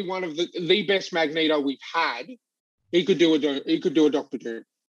probably one of the best Magneto we've had, he could do a Doctor Doom.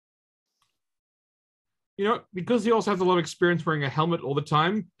 You know, because he also has a lot of experience wearing a helmet all the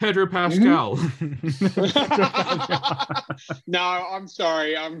time. Pedro Pascal. No, I'm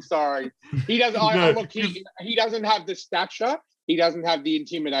sorry. He doesn't. He doesn't have the stature. He doesn't have the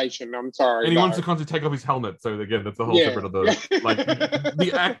intimidation. I'm sorry. And he wants to constantly take off his helmet. So again, that's a whole separate of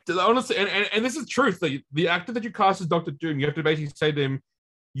the actor. Honestly, and this is truth. The actor that you cast as Doctor Doom, you have to basically say to him,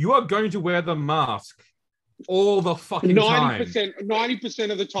 "You are going to wear the mask all the fucking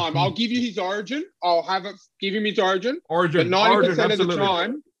 90% of the time. I'll give you his origin. Give him his origin. But 90% of the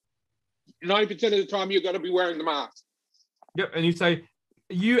time, 90% of the time, you've got to be wearing the mask. Yep, and you say,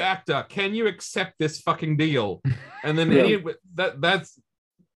 "You actor, can you accept this fucking deal?" And then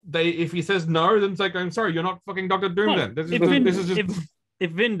if he says no, then it's like, "I'm sorry, you're not fucking Doctor Doom." Then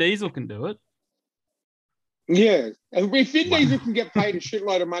if Vin Diesel can do it. Yeah, and if Vin Diesel can get paid a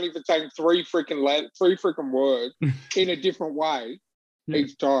shitload of money for saying three freaking words in a different way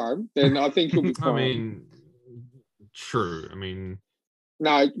each time, then I think he'll be fine. I mean, true. I mean,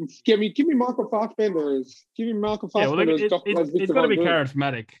 no, give me Michael Fassbender. Give me Michael Fassbender. It's got to be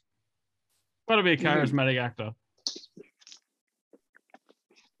charismatic. Got to be a charismatic actor.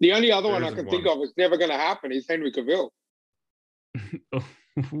 The only other one I can think of is never going to happen is Henry Cavill.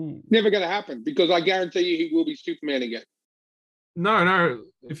 Never going to happen because I guarantee you he will be Superman again. No.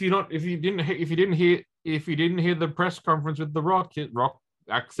 If you didn't hear the press conference with The Rock, Rock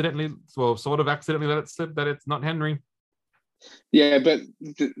sort of accidentally let it slip that it's not Henry. Yeah, but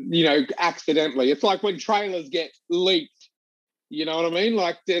accidentally. It's like when trailers get leaked. You know what I mean?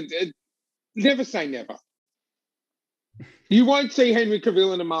 Like, never say never. You won't see Henry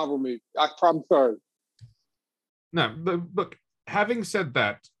Cavill in a Marvel movie. I'm sorry. No, but look. Having said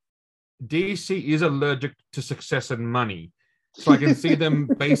that, DC is allergic to success and money. So I can see them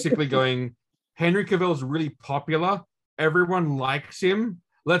basically going, Henry Cavill's really popular. Everyone likes him.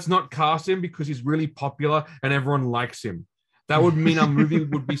 Let's not cast him because he's really popular and everyone likes him. That would mean our movie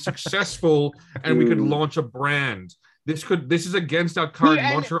would be successful and we could launch a brand. This is against our current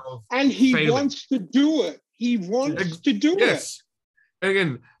mantra of and he failing. wants to do it. He wants to do it.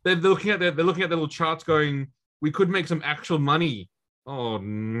 Again, they're looking at their little charts, going, "We could make some actual money." Oh, I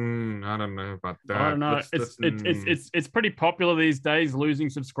don't know about that. I don't know. It's pretty popular these days. Losing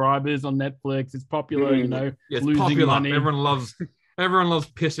subscribers on Netflix. It's popular, you know. It's losing popular. money. Everyone loves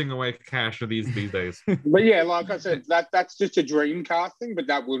pissing away cash these days. But yeah, like I said, that's just a dream casting, but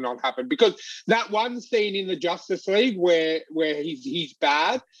that will not happen because that one scene in the Justice League where he's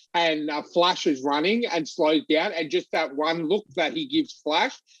bad and Flash is running and slows down, and just that one look that he gives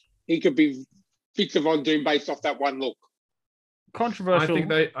Flash, he could be Victor Von Doom based off that one look. Controversial.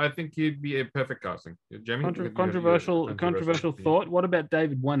 I think he'd be a perfect casting. Jamie, controversial thought. What about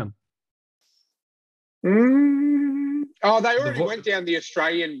David Wenham? Oh, they already went down the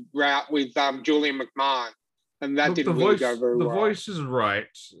Australian route with Julian McMahon, and that didn't really go very well. The voice is right.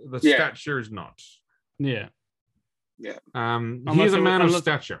 The stature is not. Yeah. Yeah. He's a man of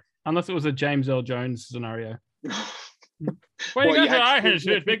stature. Unless it was a James Earl Jones scenario. Well, you got this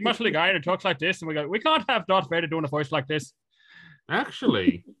big muscly guy who talks like this, and we can't have Darth Vader doing a voice like this.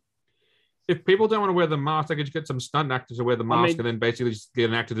 Actually, if people don't want to wear the mask, they could just get some stunt actors to wear the mask and then basically just get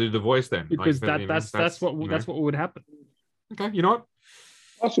an actor to do the voice then. Because that's what would happen. Okay, you know what?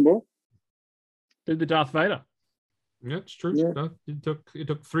 Possible. Do the Darth Vader. Yeah, it's true. Yeah. It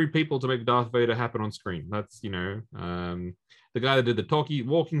took 3 people to make Darth Vader happen on screen. That's, the guy that did the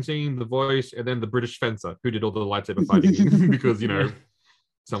walking scene, the voice, and then the British fencer who did all the lightsaber fighting because,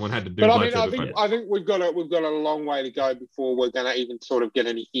 someone had to do. But I think we've got a long way to go before we're going to even sort of get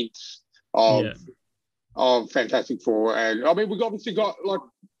any hints of Fantastic Four, and I mean we've obviously got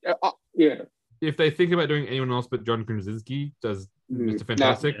If they think about doing anyone else but John Krasinski does Mr.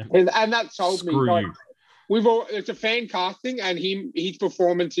 Fantastic, and that told me you. It's a fan casting, and his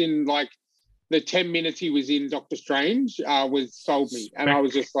performance in like the 10 minutes he was in Doctor Strange was sold me, and I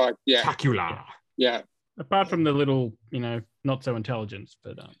was just like, spectacular. Yeah. Apart from the little, not so intelligence,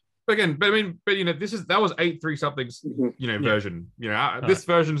 but that was 8 3-somethings, version. This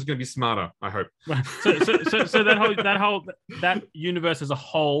version is going to be smarter. I hope. So that universe as a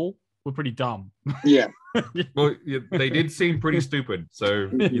whole were pretty dumb. Yeah. Well, they did seem pretty stupid. So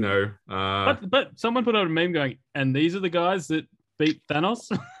but someone put out a meme going, and these are the guys that beat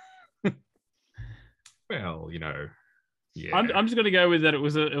Thanos. Well, yeah. I'm just going to go with that. It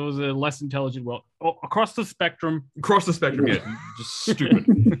was a less intelligent world across the spectrum. Just stupid.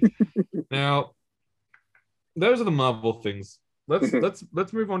 Now, those are the Marvel things.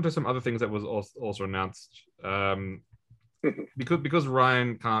 Let's move on to some other things that was also announced. Because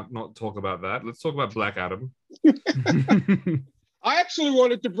Ryan can't not talk about that. Let's talk about Black Adam. I actually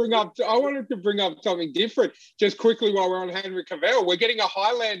wanted to bring up something different just quickly while we're on Henry Cavill. We're getting a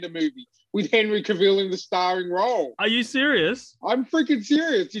Highlander movie with Henry Cavill in the starring role. Are you serious? I'm freaking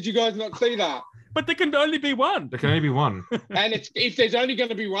serious. Did you guys not see that? But there can only be one. There can only be one. And if there's only going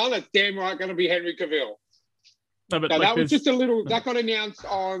to be one, it's damn right going to be Henry Cavill. No, but that was just a little. That got announced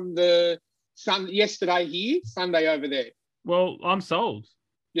on the yesterday here, Sunday over there. Well, I'm sold.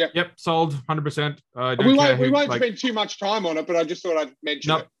 Yep, sold 100%. We won't spend too much time on it, but I just thought I'd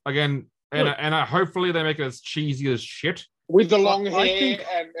mention it. Again, and hopefully they make it as cheesy as shit. With the long hair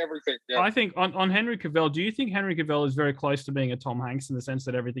and everything. Yeah. I think on Henry Cavill, do you think Henry Cavill is very close to being a Tom Hanks in the sense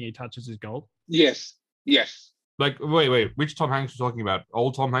that everything he touches is gold? Yes. Like, wait, which Tom Hanks are you talking about?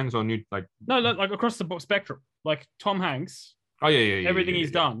 Old Tom Hanks or new? No, like across the spectrum. Like Tom Hanks. Oh, yeah. Everything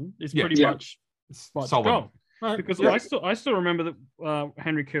he's done is pretty much solid. Gold. Right. Because I still remember that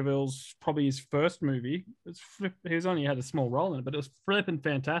Henry Cavill's probably his first movie. He only had a small role in it, but it was flipping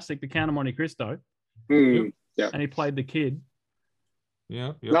fantastic. The Count of Monte Cristo. Yeah, and he played the kid.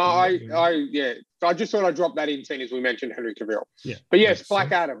 Yeah. No, I just thought I'd drop that in, seeing as we mentioned Henry Cavill. Yeah, but yes,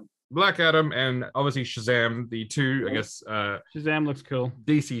 Black Adam, and obviously Shazam, the two, I guess. Shazam looks cool.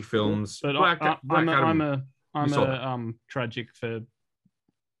 DC films, but Black Adam. I'm a tragic for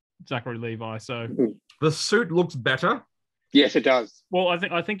Zachary Levi. So the suit looks better. Yes, it does. Well,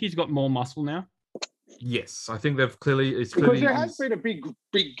 I think he's got more muscle now. Yes, I think they've clearly. Because there has been a big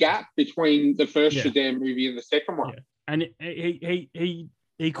gap between the first Shazam movie and the second one. Yeah. And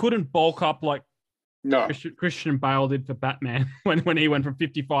he couldn't bulk up like Christian Bale did for Batman when he went from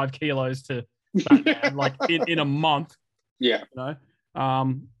 55 kilos to Batman like in a month. Yeah.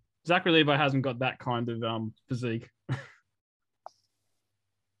 Zachary Levi hasn't got that kind of physique.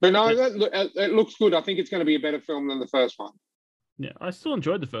 But no, it looks good. I think it's going to be a better film than the first one. Yeah, I still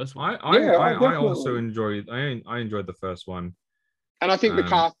enjoyed the first one. I also enjoyed. I enjoyed the first one, and I think the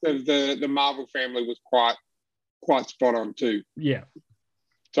cast of the Marvel family was quite spot on too. Yeah,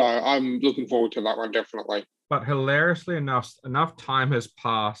 so I'm looking forward to that one definitely. But hilariously enough time has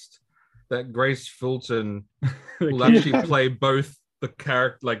passed that Grace Fulton will actually play both the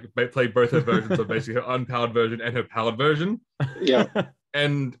character, like they played both her versions, so basically her unpowered version and her powered version. Yeah.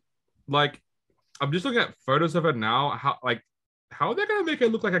 And like, I'm just looking at photos of her now. How are they going to make her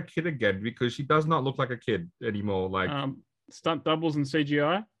look like a kid again? Because she does not look like a kid anymore. Like stunt doubles and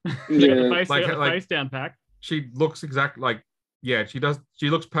CGI. Yeah. The face down pack. She looks exactly like, yeah, she does. She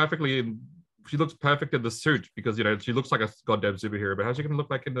looks perfectly in. She looks perfect in the suit because she looks like a goddamn superhero. But how's she going to look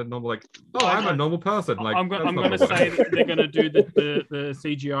like in the normal? Like, oh, I'm a normal person. Like, I'm going to say that they're going to do the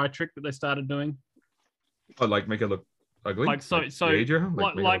CGI trick that they started doing. Oh, like make her look ugly. Like so age her?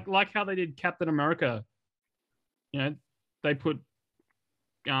 like how they did Captain America. They put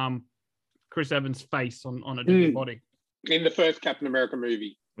Chris Evans' face on a different body in the first Captain America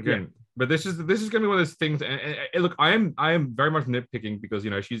movie. Again, but this is going to be one of those things. And look, I am very much nitpicking because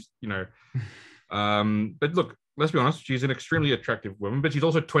she's but look, let's be honest, she's an extremely attractive woman, but she's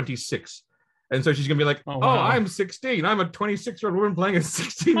also 26. And so she's gonna be like, oh wow. I'm 16. I'm a 26-year-old woman playing a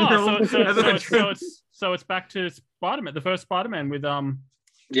 16-year-old. So it's back to Spider-Man, the first Spider-Man with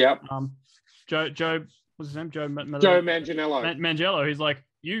Joe. What's his name? Joe Manganiello. Manganiello. He's like,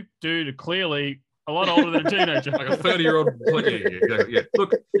 you dude are clearly a lot older than a teenager. Like a 30-year-old. Yeah.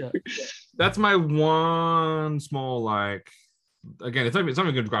 Look, that's my one small Again, it's not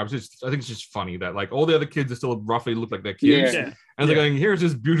even good grab. I think it's just funny that like all the other kids are still roughly look like their kids, and they're going, "Here's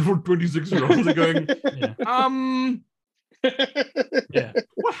this beautiful 26-year-old." They're going,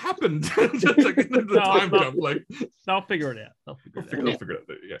 what happened? Time jump. Like they'll figure it out. They'll figure it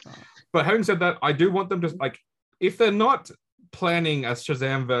out. Yeah. But having said that, I do want them to if they're not planning a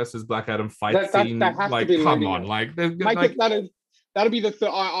Shazam versus Black Adam fight scene, like come on, like that'll be the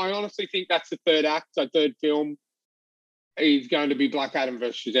third. I honestly think that's the third act, so third film. Is going to be Black Adam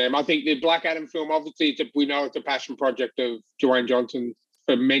versus Shazam. I think the Black Adam film, obviously, we know it's a passion project of Dwayne Johnson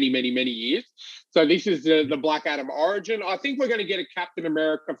for many, many, many years. So this is the Black Adam origin. I think we're going to get a Captain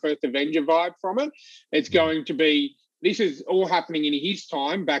America First Avenger vibe from it. It's going to be, this is all happening in his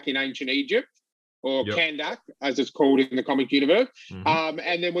time back in ancient Egypt, or Kandak, as it's called in the comic universe.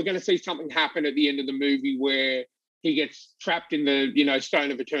 And then we're going to see something happen at the end of the movie where he gets trapped in the,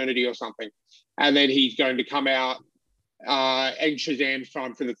 Stone of Eternity or something. And then he's going to come out and Shazam's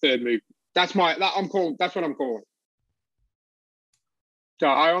time for the third movie. That's what I'm calling. So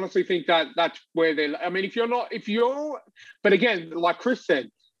I honestly think that's where they're. I mean, but again, like Chris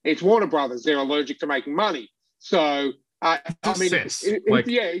said, it's Warner Brothers. They're allergic to making money. So exactly.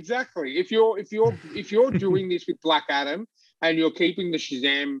 If you're doing this with Black Adam and you're keeping the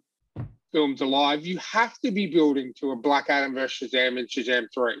Shazam films alive, you have to be building to a Black Adam versus Shazam and Shazam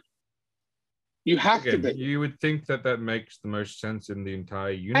 3. You have to be. You would think that makes the most sense in the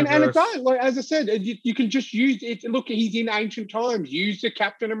entire universe. And it does. Like, as I said, you can just use it. Look, he's in ancient times. Use the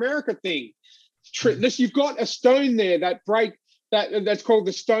Captain America thing. You've got a stone there that's called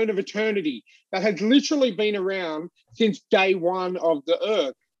the Stone of Eternity that has literally been around since day one of the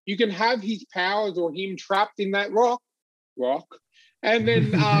Earth. You can have his powers or him trapped in that rock, and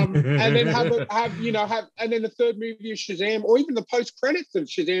then and then have and then the third movie of Shazam, or even the post credits of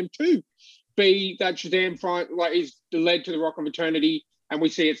Shazam 2. Be that Shazam is led to the Rock of Eternity, and we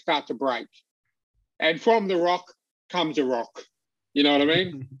see it start to break. And from the rock comes a rock. You know what I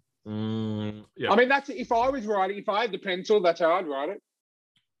mean? Yeah. I mean, that's if I was writing, if I had the pencil, that's how I'd write it.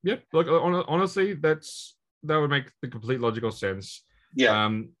 Yep. Look, honestly, that would make the complete logical sense. Yeah.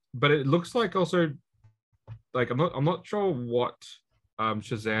 But it looks like also, like I'm not sure what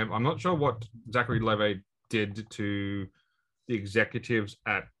Shazam. I'm not sure what Zachary Levi did to the executives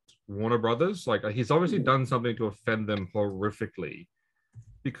at Warner Brothers. Like, he's obviously done something to offend them horrifically,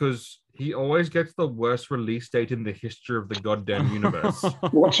 because he always gets the worst release date in the history of the goddamn universe.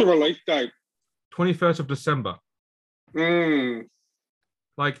 What's the release date? 21st of December.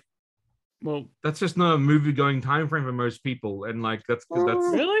 Like, well, that's just not a movie going time frame for most people, and like that's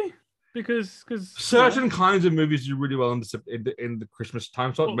really because certain kinds of movies do really well in the Christmas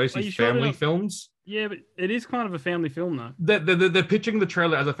time slot, mostly family films. Yeah, but it is kind of a family film, though. They're pitching the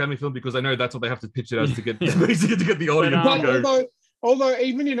trailer as a family film because I know that's what they have to pitch it as to get basically to get the audience to go. Although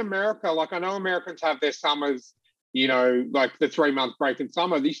even in America, like I know Americans have their summers, like the 3-month break in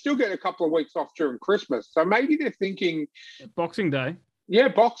summer, they still get a couple of weeks off during Christmas. So maybe they're thinking Boxing Day. Yeah,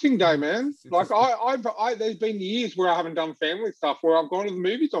 Boxing Day, man. Like I there's been years where I haven't done family stuff where I've gone to the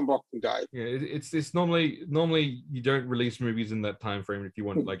movies on Boxing Day. Yeah, it's normally you don't release movies in that time frame if you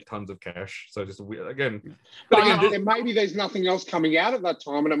want like tons of cash. So just weird again. But maybe there's nothing else coming out at that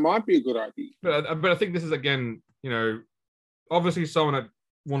time, and it might be a good idea. But I think this is again, obviously someone at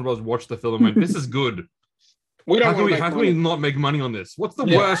Warner Bros. Watched the film and went, "This is good." We don't How can want we, to make how can money. we not make money on this? What's the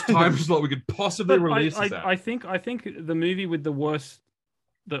Yeah. worst time slot we could possibly But release this at? I think the movie with the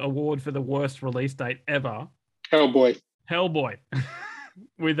award for the worst release date ever, Hellboy Hellboy,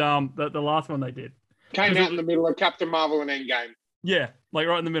 with the last one they did. came 'Cause out it in the middle of Captain Marvel and Endgame, Yeah, like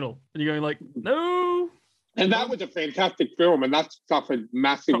right in the middle, and you're going like, no. and that was a fantastic film, and that suffered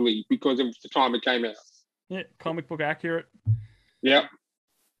massively because of the time it came out. Yeah, comic book accurate. Yeah,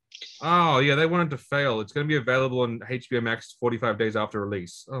 Oh, yeah, they wanted to fail. It's going to be available on HBO Max 45 days after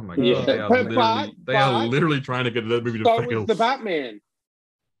release. Oh, my Yeah. God. They are But- literally, but- literally trying to get that movie to so fail. was the Batman.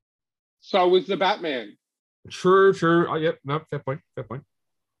 So was the Batman, True. Oh, yep, no, fair point.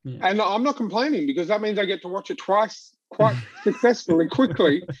 and I'm not complaining because that means I get to watch it twice, quite successfully,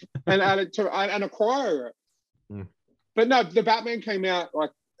 quickly, and add it to and acquire it. Mm. But no, the Batman came out like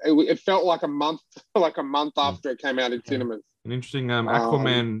it felt like a month, after it came out in cinemas. An interesting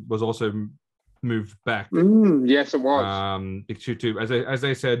Aquaman was also moved back. Yes, it was. As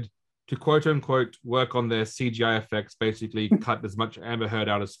they said, to quote unquote work on their CGI effects, basically cut as much Amber Heard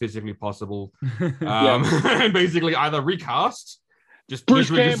out as physically possible, and basically either recast, Bruce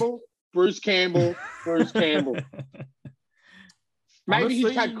Campbell. Maybe he's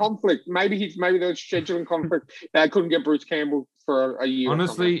Honestly- had conflict. Maybe there was scheduling conflict. They couldn't get Bruce Campbell for a year. or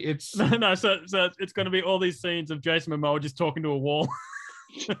Honestly, it's No, so it's going to be all these scenes of Jason Momoa just talking to a wall.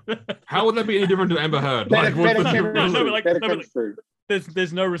 how would that be any different to Amber Heard? something. What's Better the chemistry. difference? No, but like- Better no, but like- chemistry.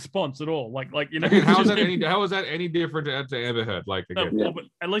 There's no response at all. Like you know. Again, how is just- that any different to Amber Heard? Like No, again, well, but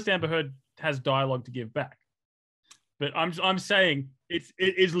at least Amber Heard has dialogue to give back. But I'm saying it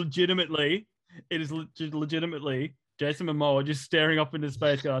is legitimately Jason Momoa just staring up into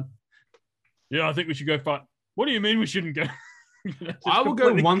space, going, "Yeah, I think we should go fight." What do you mean we shouldn't go? Just I will go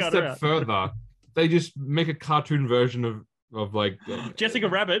completely one cut her step out. further. They just make a cartoon version of like Jessica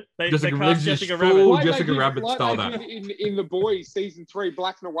Rabbit. They Jessica- cast just Jessica full- Rabbit. Like Jessica they did- Rabbit like style they that. did in The Boys season 3,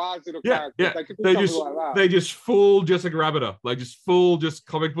 Black Noir's little Yeah, character. yeah. They could do They something just like that. they just full Jessica Rabbiter, like just full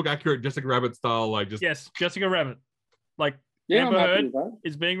comic book accurate Jessica Rabbit style, like just Yes, Jessica Rabbit. Like Yeah, I'm Amber happy Heard with that.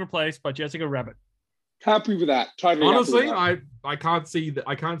 is being replaced by Jessica Rabbit. Happy with that. Totally. honestly, happy with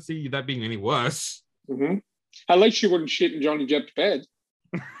I can't see that being any worse. that. At least she wouldn't shit in Johnny Depp's bed.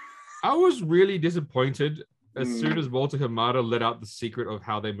 I was really disappointed as Mm. soon as Walter Hamada let out the secret of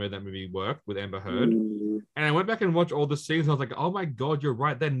how they made that movie work with Amber Heard. Mm. And I went back and watched all the scenes. And I was like, oh my God, you're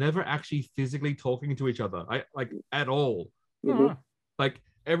right. They're never actually physically talking to each other. At all. Mhm. Like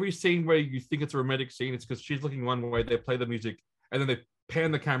every scene where you think it's a romantic scene, it's because she's looking one way, they play the music, and then they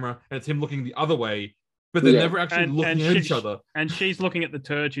pan the camera and it's him looking the other way, but they're Yeah. never actually And- looking and at she- each other. And she's looking at the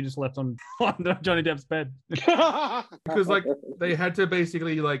turd she just left on Johnny Depp's bed. Because like they had to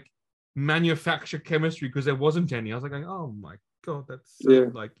basically like manufacture chemistry because there wasn't any. I was like, oh my God, that's so, Yeah.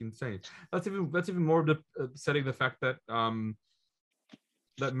 like insane. That's even more of the setting the fact that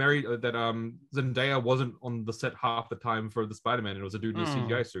Zendaya wasn't on the set half the time for the Spider-Man. It was a dude in a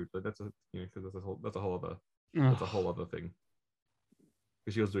CGI suit. But that's a whole other thing.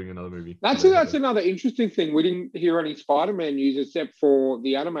 Because she was doing another movie. That's another interesting thing. We didn't hear any Spider-Man news except for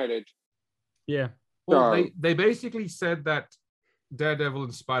the animated. Yeah. Well, So- they basically said that Daredevil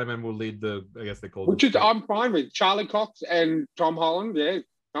and Spider-Man will lead the. I guess they call Which is I'm fine with. Charlie Cox and Tom Holland. Yeah,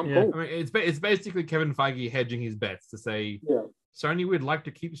 I'm Yeah. cool. I mean, it's basically Kevin Feige hedging his bets to say, Yeah. Sony would like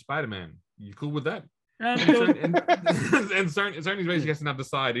to keep Spider-Man. You cool with that? And And, there was- and Sony's basically has to now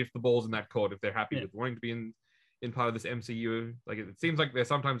decide if the ball's in that court, if they're happy Yeah. with wanting to be in part of this MCU. Like it seems like they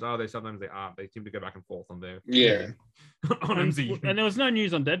sometimes are, sometimes they aren't. They seem to go back and forth on their Yeah. on MCU. and there was no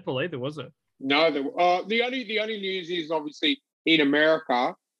news on Deadpool either, was there? No, the only news is obviously in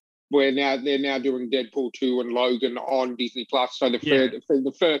America, where they're now doing Deadpool 2 and Logan on Disney Plus. So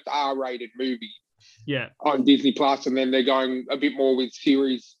the first R-rated movie Yeah. on Disney Plus, and then they're going a bit more with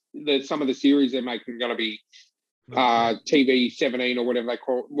series. Some of the series they're making going to be TV 17 or whatever they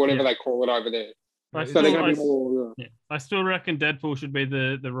call it over there. I So they're still, going to be more. yeah. I still reckon Deadpool should be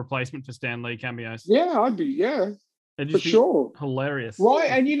the replacement for Stan Lee cameos. I'd be It'd for just be sure. hilarious. Right,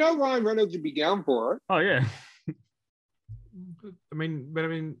 and you know Ryan Reynolds would be down for it. Oh yeah. I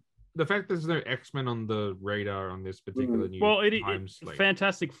mean, the fact there's no X-Men on the radar on this particular new Well, time slate.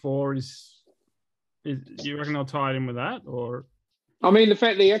 Fantastic Four is. You reckon they'll tie it in with that, or? I mean,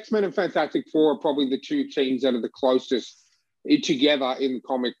 the X-Men and Fantastic Four are probably the two teams that are the closest together in the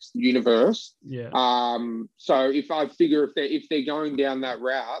comics universe. Yeah. So if they're going down that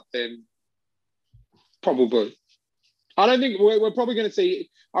route, then probably. I don't think we're probably going to see.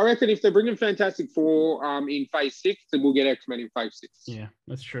 I reckon if they're bringing Fantastic Four in Phase 6, then we'll get X-Men in Phase 6. Yeah,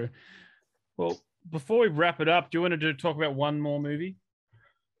 that's true. Well, before we wrap it up, do you want to talk about one more movie?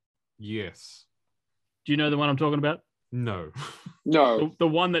 Yes. Do you know the one I'm talking about? No. No. The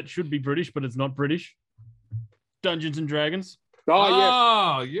one that should be British, but it's not British. Dungeons and Dragons. Oh, yes.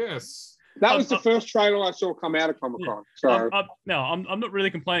 Ah, yes. That was the first trailer I saw come out of Comic-Con. So, I'm not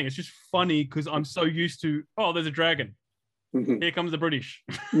really complaining. It's just funny because I'm so used to, oh, there's a dragon. mhm. Here comes the British.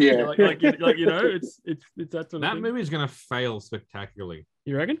 Yeah. like you know, it's that sort of That thing. movie is going to fail spectacularly.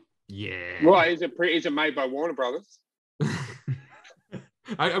 You reckon? Yeah. Well, is it made by Warner Brothers?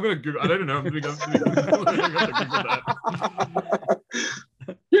 I'm going to Google. I don't know. I'm going to Google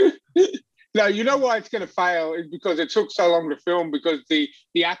that. No, you know why it's going to fail is because it took so long to film because the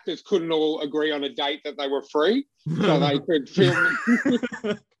actors couldn't all agree on a date that they were free, so they could film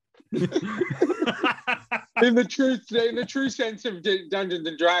in the true sense of Dungeons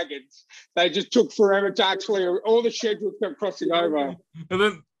and Dragons. They just took forever to actually all the schedules kept crossing over.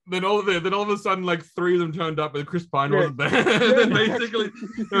 And then all of a sudden, like 3 of them turned up, but Chris Pine Yeah. wasn't there. And then basically,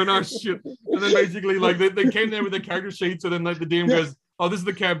 oh no shit. And then basically, like they came there with their character sheets, and then like the DM goes, "Oh, this is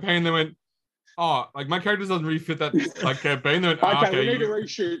the campaign." They went, "Oh, like my character doesn't really fit that like campaign." They went, Okay, we need to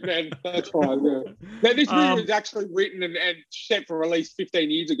reshoot then. That's fine. Yeah. Now, this movie was actually written and set for release 15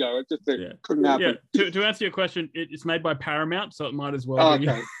 years ago. It just couldn't happen. Yeah. To answer your question, it's made by Paramount, so it might as well. be.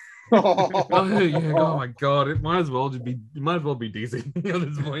 Okay. Oh yeah! Oh my god! It might as well be DC at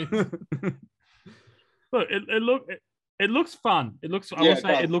this point. Look, it looks fun. It looks. I Yeah, will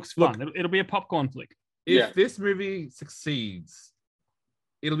say it looks fun. Look. It'll be a popcorn flick. If Yeah. this movie succeeds,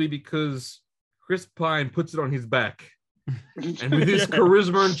 it'll be because Chris Pine puts it on his back and with his Yeah.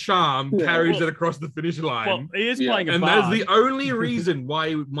 charisma and charm Yeah. carries it across the finish line. Well, he is Yeah. playing a And bard. that's the only reason why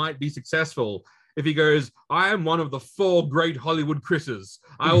it might be successful. If he goes, I am one of the 4 great Hollywood Chris's.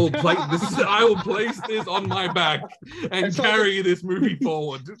 I will place this on my back and It's like carry this movie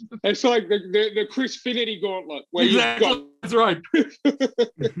forward. It's like the Chris Finity gauntlet where Exactly. That's right.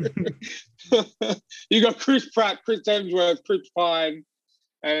 you got Chris Pratt, Chris Hemsworth, Chris Pine,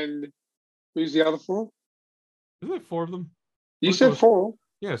 and who's the other 4? Is there 4 of them? You said 4.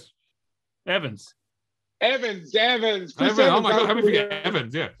 Yes. Evans. Evans. Chris Evans. Oh Evans, my god, how did we actually, forget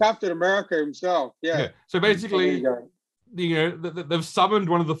Evans? Yeah. Captain America himself. Yeah. Yeah. So There you basically, go. they've summoned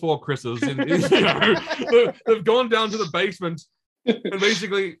one of the 4 Chris's. And, they've gone down to the basement and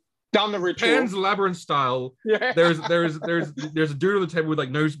basically Done the ritual. Pan's Labyrinth style. Yeah. There's a dude on the table with like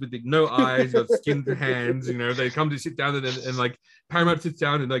no eyes, got skinned hands. They come to sit down and like Paramount sits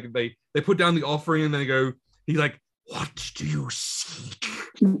down and like they put down the offering and they go. He's like, "What do you seek?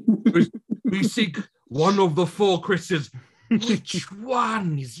 We seek one of the 4 Chris's. Which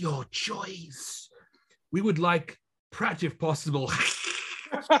one is your choice? We would like Pratt if possible."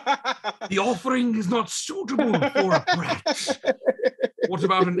 The offering is not suitable for a Pratt. What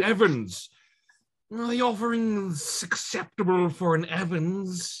about an Evans? Well, the offering is acceptable for an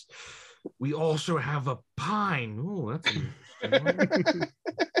Evans. We also have a Pine. Oh, that's interesting.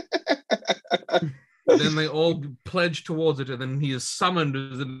 And then they all pledge towards it, and then he is summoned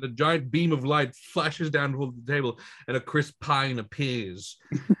as a giant beam of light flashes down toward the table, and a Chris Pine appears.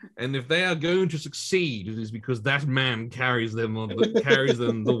 And if they are going to succeed, it is because that man carries them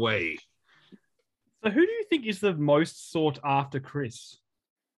the way. So who do you think is the most sought after Chris?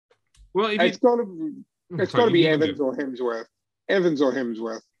 Well, if It's got to be Evans you- or Hemsworth. Evans or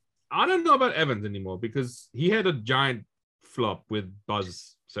Hemsworth. I don't know about Evans anymore because he had a giant flop with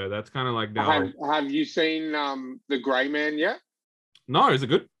Buzz, so that's kind of like now. Have you seen The Grey Man yet? No, is it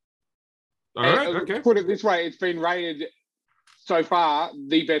good? All right, okay. Put it this way: it's been rated so far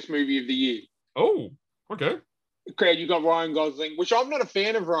the best movie of the year. Oh, okay. Okay, you got Ryan Gosling, which I'm not a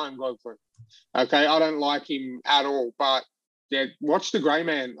fan of Ryan Gosling. Okay, I don't like him at all. But yeah, watch The Grey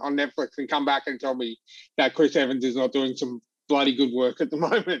Man on Netflix and come back and tell me that Chris Evans is not doing some bloody good work at the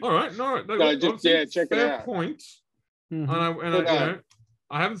moment. All right, no, So just, check it fair out. point. Mhm.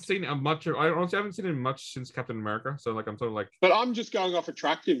 I haven't seen it much. I honestly haven't seen it much since Captain America. So like, I'm sort of like, But I'm just going off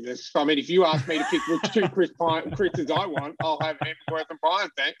attractiveness. I mean, if you ask me to pick which 2 Chris's I want, I'll have Hemsworth and Pine,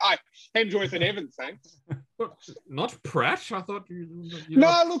 thanks. Hemsworth and Evans, thanks. what, not Pratt. I thought you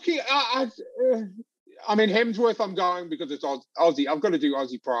No, look here. I mean, Hemsworth, I'm going because it's Aussie. I've got to do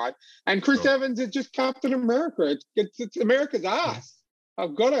Aussie pride. And Chris Sure. Evans is just Captain America. It's America's ass.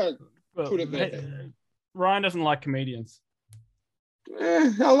 I've got to. Well, Put it there. Ryan doesn't like comedians. I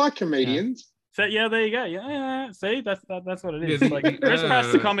like comedians. So yeah, there you go. Yeah. See, that's what it Yeah, is. Like Chris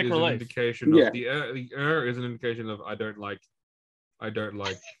Pratt's the comic is an relief. indication Yeah. of the is an indication of I don't like. You know.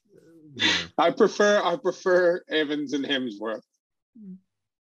 I prefer Evans and Hemsworth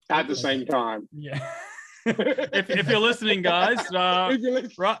at the same time. Yeah. if you're listening, guys, If you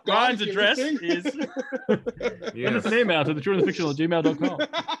listen- guys, Ryan's if you're address listening- is send us Yes. an email to thetrueandthefictional@gmail.com.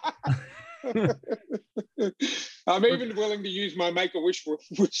 I'm even willing to use my Make-A-Wish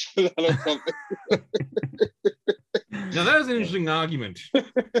wish for that or something. Now that is an interesting argument.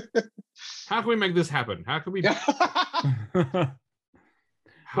 How can we make this happen? How can we?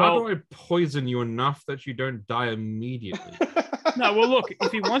 How do I poison you enough that you don't die immediately? No, well, look,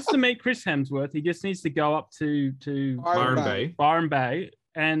 if he wants to meet Chris Hemsworth, he just needs to go up to Byron Bay,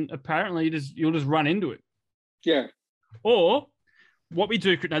 and apparently you'll just run into it. Yeah. Or what we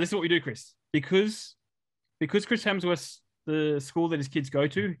do now, this is what we do, Chris, because Chris Hemsworth's the school that his kids go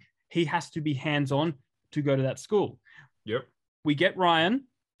to, he has to be hands-on to go to that school. Yep. We get Ryan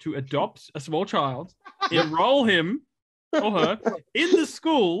to adopt a small child, enroll him or her in the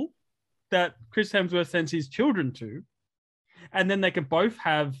school that Chris Hemsworth sends his children to, and then they can both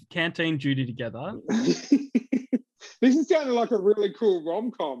have canteen duty together. This is sounding like a really cool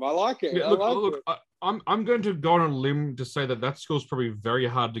rom-com. I like it. Yeah, look, I'm going to go on a limb to say that school's probably very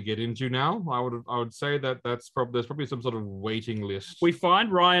hard to get into now. I would say that there's probably some sort of waiting list. We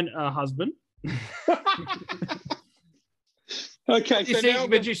find Ryan a husband. Okay, you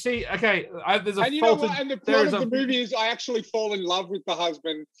see, okay, there's a and you know what? And the plot of the movie is I actually fall in love with the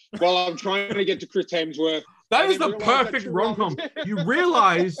husband while I'm trying to get to Chris Hemsworth. That is the perfect rom-com. You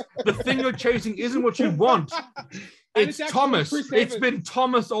realize the thing you're chasing isn't what you want. It's Thomas. It's been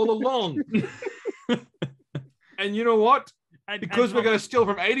Thomas all along. And you know what? Because we're going to steal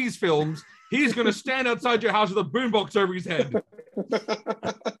from 80s films, he's going to stand outside your house with a boombox over his head.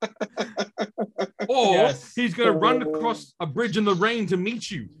 Or he's going to run across a bridge in the rain to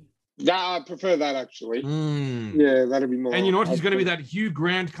meet you. Yeah, I prefer that actually. Yeah, that'd be more. And you know what? He's going to be that Hugh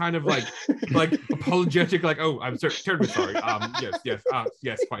Grant kind of like apologetic, like, oh, I'm terribly sorry.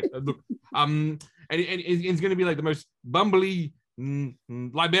 Yes, quite. Look, and he's going to be like the most bumbly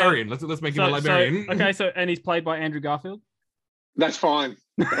librarian. Let's make him a librarian. And he's played by Andrew Garfield. That's fine.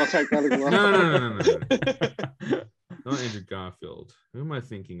 I'll take that as well. No. Not Andrew Garfield. Who am I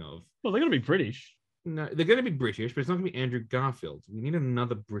thinking of? Well, they're going to be British. No, they're going to be British, but it's not going to be Andrew Garfield. We need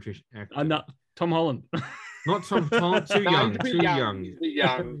another British actor. Not Tom Holland. Not Tom. Too young.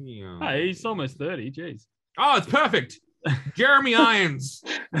 Hey, he's almost 30. Jeez. Oh, it's perfect. Jeremy Irons.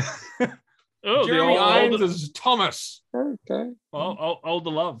 Jeremy Irons is Thomas. Okay. Older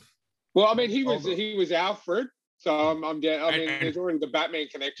love. Well, I mean, he was Alfred. So I'm there's already the Batman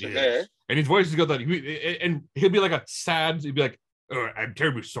connection there. And his voice has got that, and he'll be like he'll be like, oh, I'm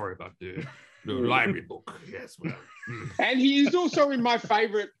terribly sorry about the library book. Yes, well. And he is also in my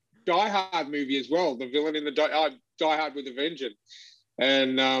favorite Die Hard movie as well, the villain in the Die Hard with a Vengeance.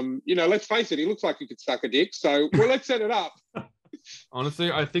 And, let's face it, he looks like he could suck a dick. So, let's set it up.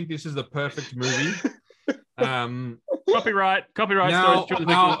 Honestly, I think this is the perfect movie. Copyright.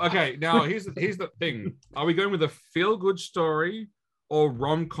 Now, here's the thing. Are we going with a feel-good story or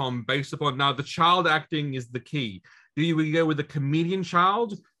rom-com based upon... Now, the child acting is the key. Do we go with a comedian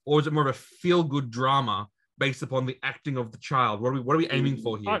child, or is it more of a feel-good drama based upon the acting of the child? What are we aiming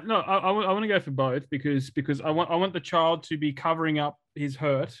for here? I want to go for both because I want the child to be covering up his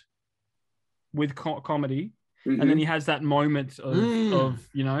hurt with comedy. Mm-hmm. And then he has that moment of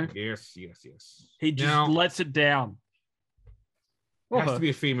Yes. He just lets it down. It has to be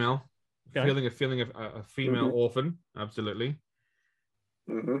a female. Okay. Feeling a female orphan. Absolutely.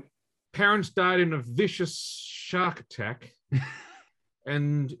 Mm-hmm. Parents died in a vicious shark attack.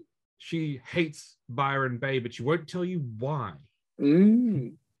 And she hates Byron Bay, but she won't tell you why.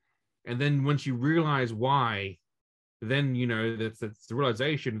 Mm. And then when she realizes why, then that's the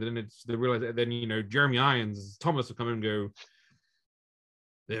realization. Then Jeremy Irons, Thomas will come in and go,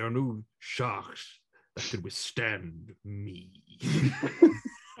 there are no sharks that could withstand me.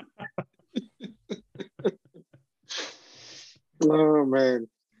 Oh man!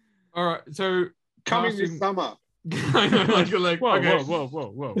 All right, so coming this summer. I know, you're like, whoa.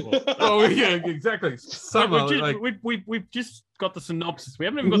 Oh yeah, exactly. Summer. We've just got the synopsis. We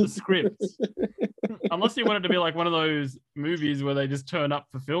haven't even got the script. Unless you want it to be like one of those movies where they just turn up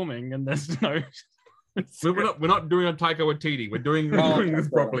for filming and there's no. We're not doing a Taika Waititi. We're doing this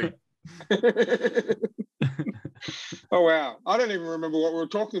properly. Oh wow! I don't even remember what we were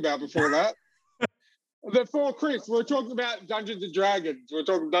talking about before that. Before Chris, we were talking about Dungeons and Dragons.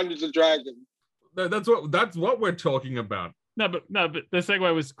 That's what we're talking about. No, but the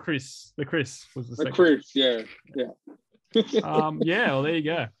segue was Chris. The Chris was the segue. Chris, yeah. Well, there you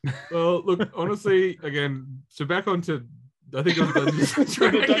go. Well, look, honestly, again, so back onto, I think it was Dungeons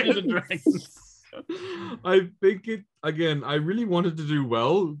and Dragons. I think I really wanted to do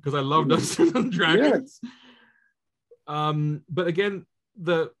well because I love Dungeons and Dragons. Yes. But again,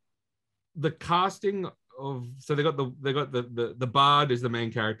 the casting so they got the bard is the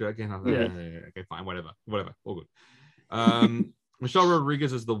main character again. Okay, fine, whatever, all good. Michelle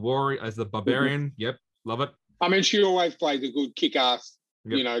Rodriguez as the warrior, as the barbarian. Yep, love it. I mean, she always plays a good kick-ass.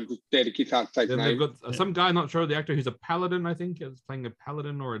 Yep. You know, there to kick ass. Then they've got some guy, not sure the actor, who's a paladin. I think is playing a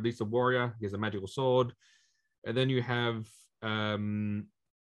paladin or at least a warrior. He has a magical sword, and then you have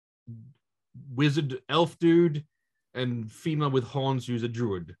wizard elf dude and female with horns who's a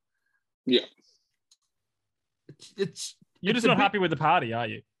druid. Yeah. You're just not happy with the party, are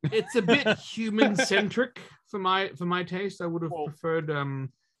you? It's a bit human centric for my taste. I would have preferred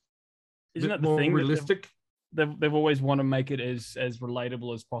isn't that the more thing? realistic. They've always want to make it as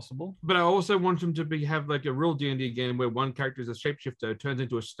relatable as possible. But I also want them to have like a real D&D game where one character is a shapeshifter, turns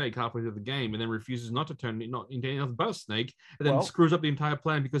into a snake halfway through the game, and then refuses not to turn into anything but a snake, and then screws up the entire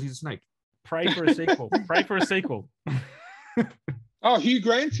plan because he's a snake. Pray for a sequel. Pray for a sequel. Oh, Hugh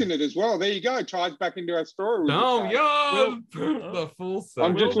Grant's in it as well. There you go. Ties back into our story. The full set.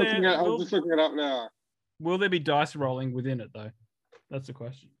 I'm just looking it up now. Will there be dice rolling within it though? That's the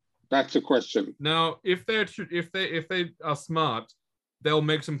question. That's the question. Now, if they are smart, they'll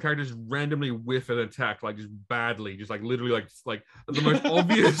make some characters randomly whiff an attack, like just badly, just like literally like the most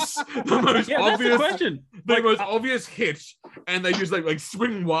obvious, that's the question. The most obvious hit, and they just like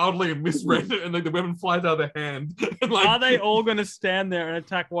swing wildly and misread it, and like the weapon flies out of their hand. And, like, are they all going to stand there and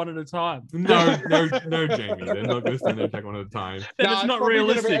attack one at a time? No, Jamie, they're not going to stand there and attack one at a time. Then it's not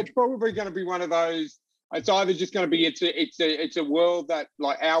realistic. It's probably going to be one of those. It's either just going to be it's a world that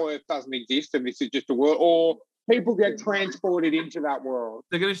like our Earth doesn't exist, and this is just a world, or people get transported into that world.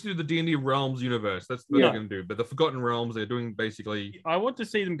 They're going to do the D&D Realms universe. That's what they're going to do. But the Forgotten Realms, they're doing basically. I want to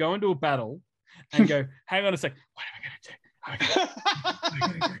see them go into a battle and go, hang on a sec. What am I going to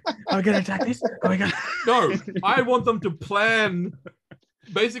do? Are we going to attack this? No, I want them to plan.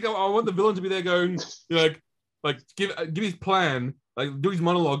 Basically, I want the villain to be there going, like give his plan, like do his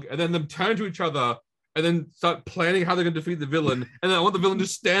monologue, and then them turn to each other. And then start planning how they're going to defeat the villain. And then I want the villain to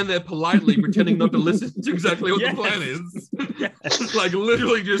stand there politely, pretending not to listen to exactly what the plan is. Yes. Like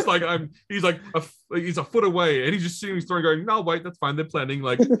literally just like he's a foot away, and he's just sitting in his story going, no, wait, that's fine. They're planning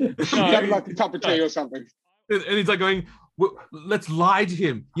like like a cup of tea or something. And he's like going, well, let's lie to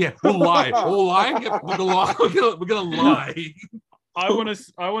him. Yeah, we'll lie. We'll lie. Yeah, we're gonna lie. We're gonna lie. I want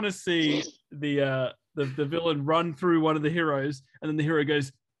to see the villain run through one of the heroes, and then the hero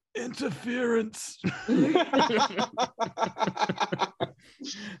goes, interference.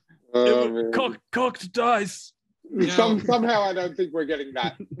 Cocked dice. Somehow I don't think we're getting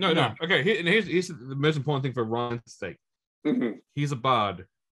that. No. Okay, here's the most important thing for Ryan's sake. Mm-hmm. He's a bard.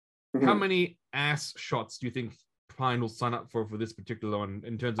 Mm-hmm. How many ass shots do you think Pine will sign up for this particular one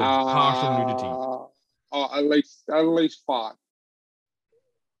in terms of partial nudity? At least 5.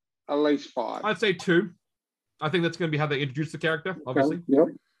 At least 5. I'd say 2. I think that's going to be how they introduce the character. Obviously. Okay. Yep.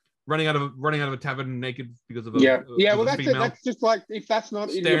 Running out of a tavern naked because of a well that's just like if that's not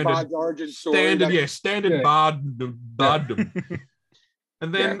in your bard's origin story. Standard barddom.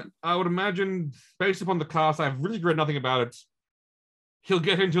 And then I would imagine, based upon the cast, I've really read nothing about it. He'll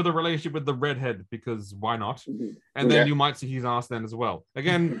get into the relationship with the redhead because why not? Mm-hmm. And then you might see his ass then as well.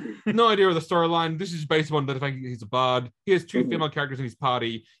 Again, no idea of the storyline. This is based upon the fact he's a bard. He has 2 female characters in his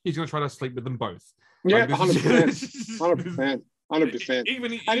party. He's going to try to sleep with them both. Yeah, 100%. 100%.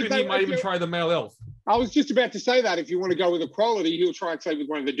 Even he might even try the male elf. I was just about to say that if you want to go with equality, he'll try and sleep with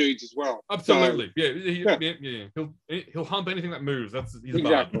one of the dudes as well. Absolutely, so, He'll hump anything that moves. He's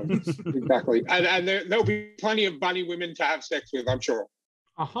exactly. And there'll be plenty of bunny women to have sex with, I'm sure.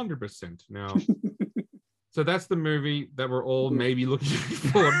 100%. Now, so that's the movie that we're all maybe looking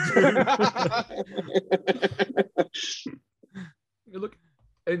forward to. Look.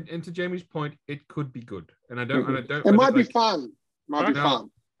 And to Jamie's point, it could be good, and I don't. It might be fun.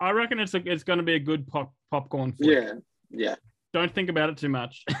 I reckon it's going to be a good popcorn flick. Yeah. Don't think about it too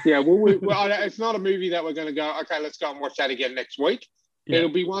much. Yeah, well, it's not a movie that we're going to go, okay, let's go and watch that again next week. Yeah. It'll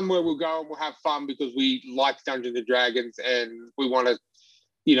be one where we'll go and we'll have fun because we like Dungeons and Dragons and we want to,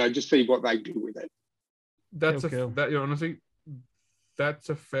 just see what they do with it. Honestly, that's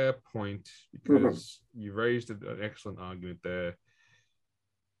a fair point because you raised an excellent argument there.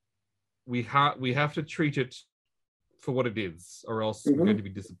 We have to treat it for what it is, or else we're going to be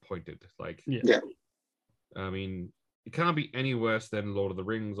disappointed. I mean, it can't be any worse than Lord of the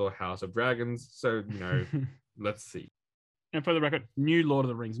Rings or House of Dragons. So let's see. And for the record, new Lord of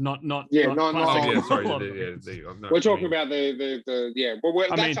the Rings, not. We're talking about the. Well,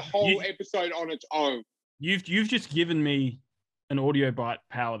 that's a whole episode on its own. You've just given me an audio bite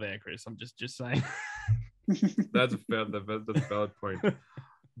power there, Chris. I'm just saying. That's a valid point.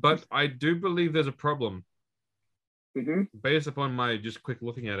 But I do believe there's a problem Hmm. based upon my just quick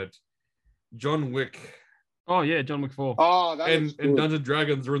looking at it, John Wick Oh yeah, John Wick 4. Oh, that looks and good. Dungeons and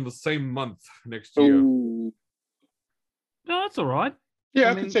Dragons are in the same month next year. Ooh. No, that's all right. Yeah,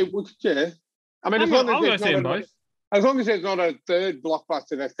 I I mean- could say. Yeah, I mean, I'll as go, long as I'll go there's see them not both. as long as there's not a third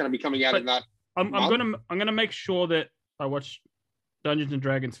blockbuster that's going to be coming out But- in that. I'm month? gonna make sure that I watch Dungeons and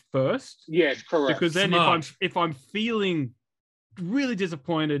Dragons first, Yes, correct. because then Smart. if I'm feeling really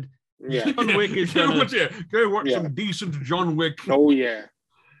disappointed, Yeah. John Wick is go gonna- watch Yeah. some decent John Wick Oh yeah.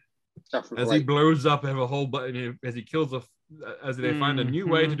 as he Definitely. blows up, have a whole button as he kills as they find a new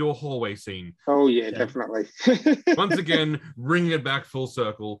way to Mhm. do a hallway scene. Oh yeah, Yeah. definitely. Once again, bringing it back full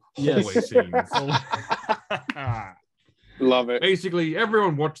circle, Yes. hallway scenes. Love it. Basically,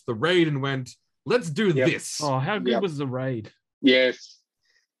 everyone watched the raid and went, "Let's do Yep. this." Oh, how good Yep. was the raid? Yes.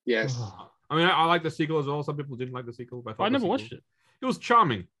 Yes. I mean, I like the sequel as well. Some people didn't like the sequel, but I never watched it. It was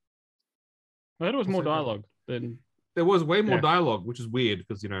charming. I heard it was more I'll say that. dialogue than. There was way more Yeah. dialogue, which is weird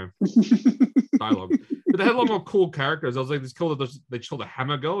because dialogue. But they had a lot more cool characters. I was like, this girl that they called a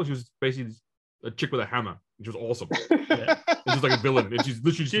hammer girl. She was basically a chick with a hammer. She was awesome. Yeah. And she's like a villain, and she's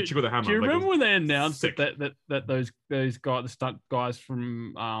literally just a chick with a hammer. Do you Like, it remember was- when they announced sick. that those guys, the stunt guys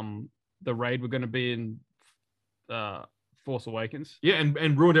from the raid, were going to be in Force Awakens? Yeah,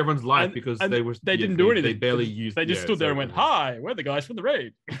 and ruined everyone's life And- because and they didn't do anything. They barely used. They just yeah, stood there and so- went, "Hi, we're the guys from the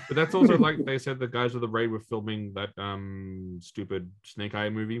raid." But that's also like they said the guys with the raid were filming that stupid Snake Eye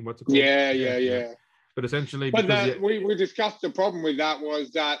movie. What's it called? yeah. But essentially, But because that, we discussed the problem with that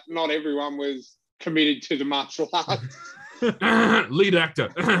was that not everyone was committed to the martial arts. lead actor.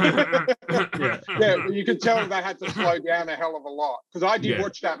 Yeah, you could tell they had to slow down a hell of a lot. Because I did Yeah.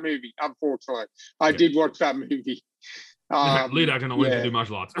 watch that movie, unfortunately. I Yeah. did watch that movie. lead actor not willing yeah. to do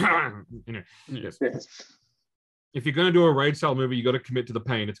martial arts. Yes. Yes. If you're going to do a raid style movie, you got to commit to the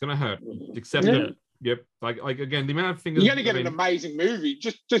pain. It's going to hurt. Accept Yeah. it. Yep. Like again, the amount of fingers. You're going to get an amazing movie.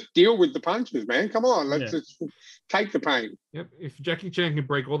 Just deal with the punches, man. Come on, let's Yeah. just take the pain. Yep. If Jackie Chan can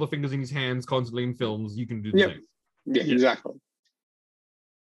break all the fingers in his hands constantly in films, you can do the Yep. same. Yeah, Yeah. exactly.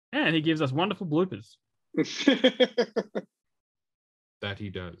 And he gives us wonderful bloopers. That he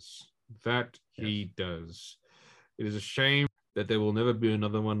does. That he does. It is a shame that there will never be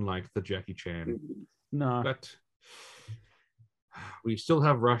another one like the Jackie Chan. No, But we still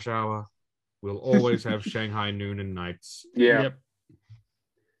have Rush Hour. We'll always have Shanghai Noon and Nights. Yeah. Yep.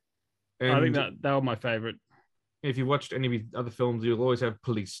 And I think that were my favorite. if you watched any of his other films, you'll always have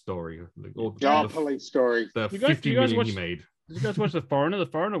Police Story. Like all Oh, the, Police Story. the You guys- 50 you guys million he watched- made. Did you guys watch The Foreigner? The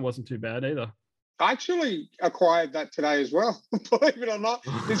Foreigner wasn't too bad either. I actually acquired that today as well. Believe it or not,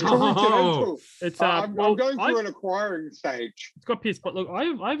 it's coincidental. It's I'm well, going I've- through an acquiring stage. it's got Pierce, but look,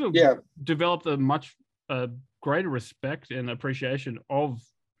 I've Yeah. developed a much greater respect and appreciation of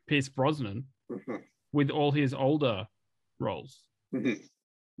Pierce Brosnan Mhm. with all his older roles. Mhm.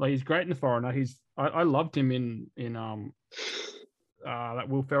 Like he's great in The Foreigner. I loved him in that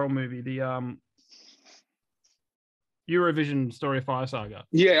Will Ferrell movie, the Eurovision Story of Fire Saga.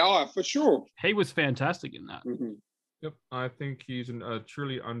 Yeah, oh, for sure. He was fantastic in that. Mhm. Yep, I think he's a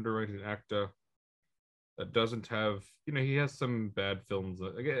truly underrated actor that doesn't have, he has some bad films.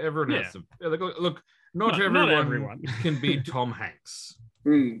 Everyone Yeah. has some. Look, not Not everyone everyone. can be Tom Hanks.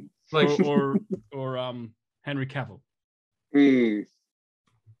 Mm. Like, or Henry Cavill. Mm.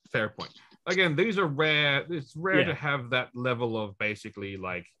 fair point. Again, these are rare. It's rare Yeah. to have that level of basically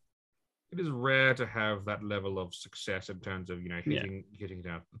like. It is rare to have that level of success in terms of hitting it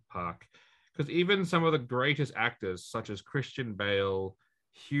out the park, because even some of the greatest actors, such as Christian Bale,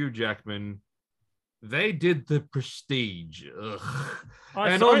 Hugh Jackman, they did The Prestige. Ugh.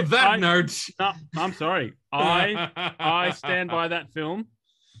 And on that note, No, I'm sorry. I stand by that film.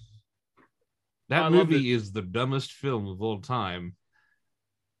 I that loved movie is the dumbest film of all time.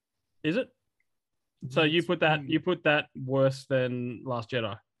 Is it? So you put that worse than Last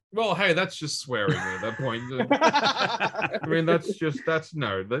Jedi. Well, hey, that's just swearing at that point. I mean,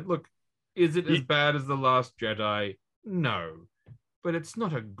 look, is it as bad as The Last Jedi? No. But it's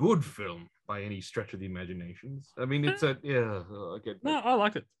not a good film by any stretch of the imaginations. I mean, it's okay. No, I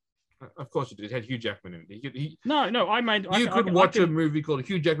liked it. Of course it did. It had Hugh Jackman in it. No, You could watch a movie called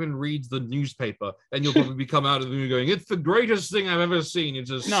Hugh Jackman Reads the Newspaper, and you'll probably come out of the movie going, it's the greatest thing I've ever seen. It's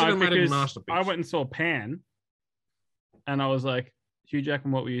a cinematic because masterpiece. I went and saw Pan, and I was like, Hugh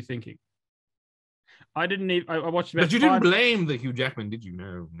Jackman, what were you thinking? I didn't even. I watched about. But you didn't blame the Hugh Jackman, did you?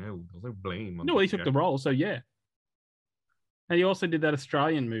 No, there's no blame. On No, the he Hugh took the role, so yeah. And he also did that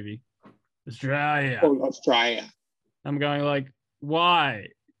Australian movie, Australia. Oh, Australia. I'm going like, why?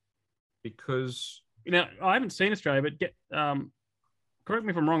 Because Now I haven't seen Australia, but correct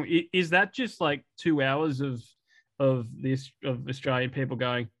me if I'm wrong. Is that just like 2 hours of of Australian people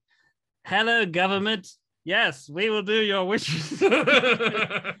going, "Hello, government. Yes, we will do your wishes."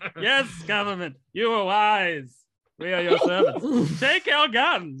 Yes, government, you are wise. We are your servants. Take our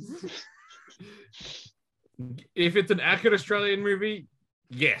guns. If it's an accurate Australian movie,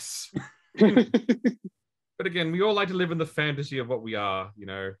 yes. But again, we all like to live in the fantasy of what we are, you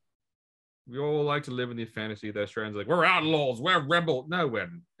know. We all like to live in the fantasy of the Australians, like, we're outlaws, we're rebels. No,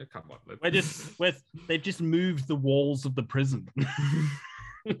 come on. They've just moved the walls of the prison.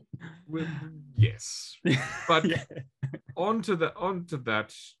 Yes. But onto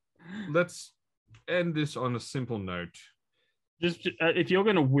that, let's end this on a simple note. Just if you're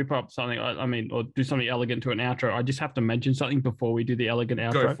going to whip up something, or do something elegant to an outro, I just have to mention something before we do the elegant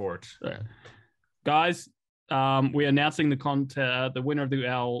outro. Go for it. Guys, we're announcing the winner of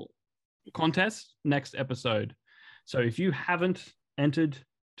our contest next episode. So if you haven't entered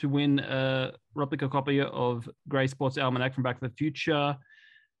to win a replica copy of Grey Sports Almanac from Back to the Future,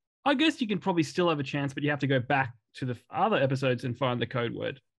 I guess you can probably still have a chance, but you have to go back to the other episodes and find the code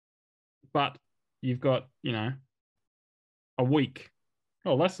word. But you've got, a week,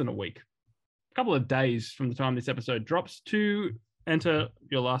 or less than a week, a couple of days from the time this episode drops to enter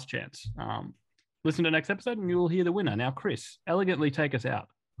your last chance. Listen to the next episode and you'll hear the winner. Now, Chris, elegantly take us out.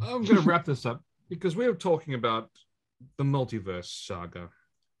 I'm going to wrap this up because we were talking about the multiverse saga.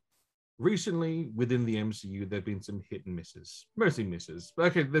 Recently, within the MCU, there have been some hit and misses, mostly misses.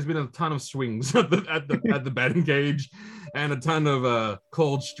 Okay, there's been a ton of swings at the batting cage, and a ton of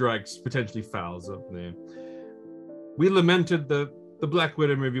cold strikes, potentially fouls up there. We lamented the Black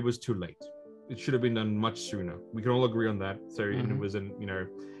Widow movie was too late. It should have been done much sooner. We can all agree on that. So and it was and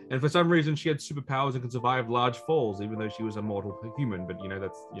for some reason she had superpowers and could survive large falls, even though she was a mortal human. But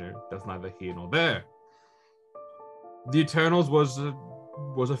that's neither here nor there. The Eternals was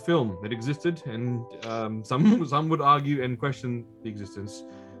a film that existed, and some would argue and question the existence.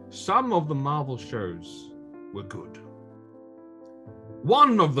 Some of the Marvel shows were good.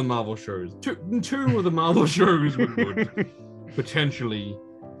 One of the Marvel shows, two of the Marvel shows were good, potentially,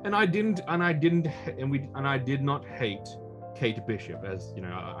 and I did not hate Kate Bishop, as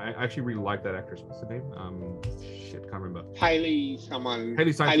I actually really like that actress. What's her name? Can't remember. Haley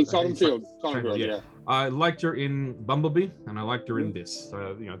Steinfeld. Yeah. I liked her in Bumblebee, and I liked her in this.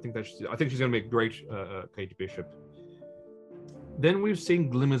 I think she's going to be a great Kate Bishop. Then we've seen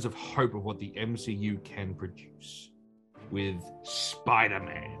glimmers of hope of what the MCU can produce with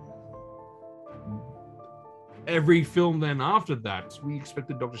Spider-Man. Every film then after that, we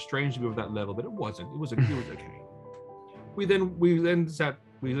expected Doctor Strange to be of that level, but it wasn't. It was okay. We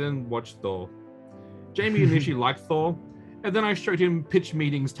then watched Thor. Jamie initially liked Thor, and then I showed him Pitch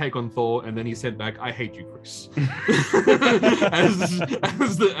Meeting's take on Thor, and then he said back, "I hate you, Chris," as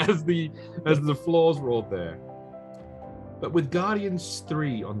the flaws were all there. But with Guardians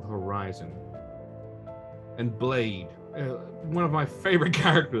 3 on the horizon, and Blade, one of my favorite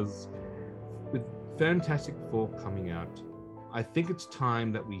characters, with Fantastic Four coming out, I think it's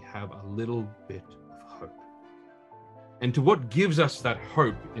time that we have a little bit of hope. And to what gives us that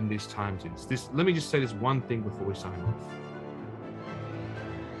hope in these times is this. Let me just say this one thing before we sign off.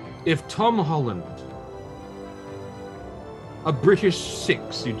 If Tom Holland, a British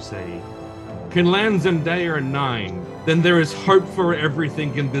 6, you'd say, can land Zendaya a 9, then there is hope for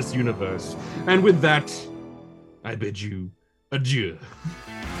everything in this universe. And with that, I bid you adieu.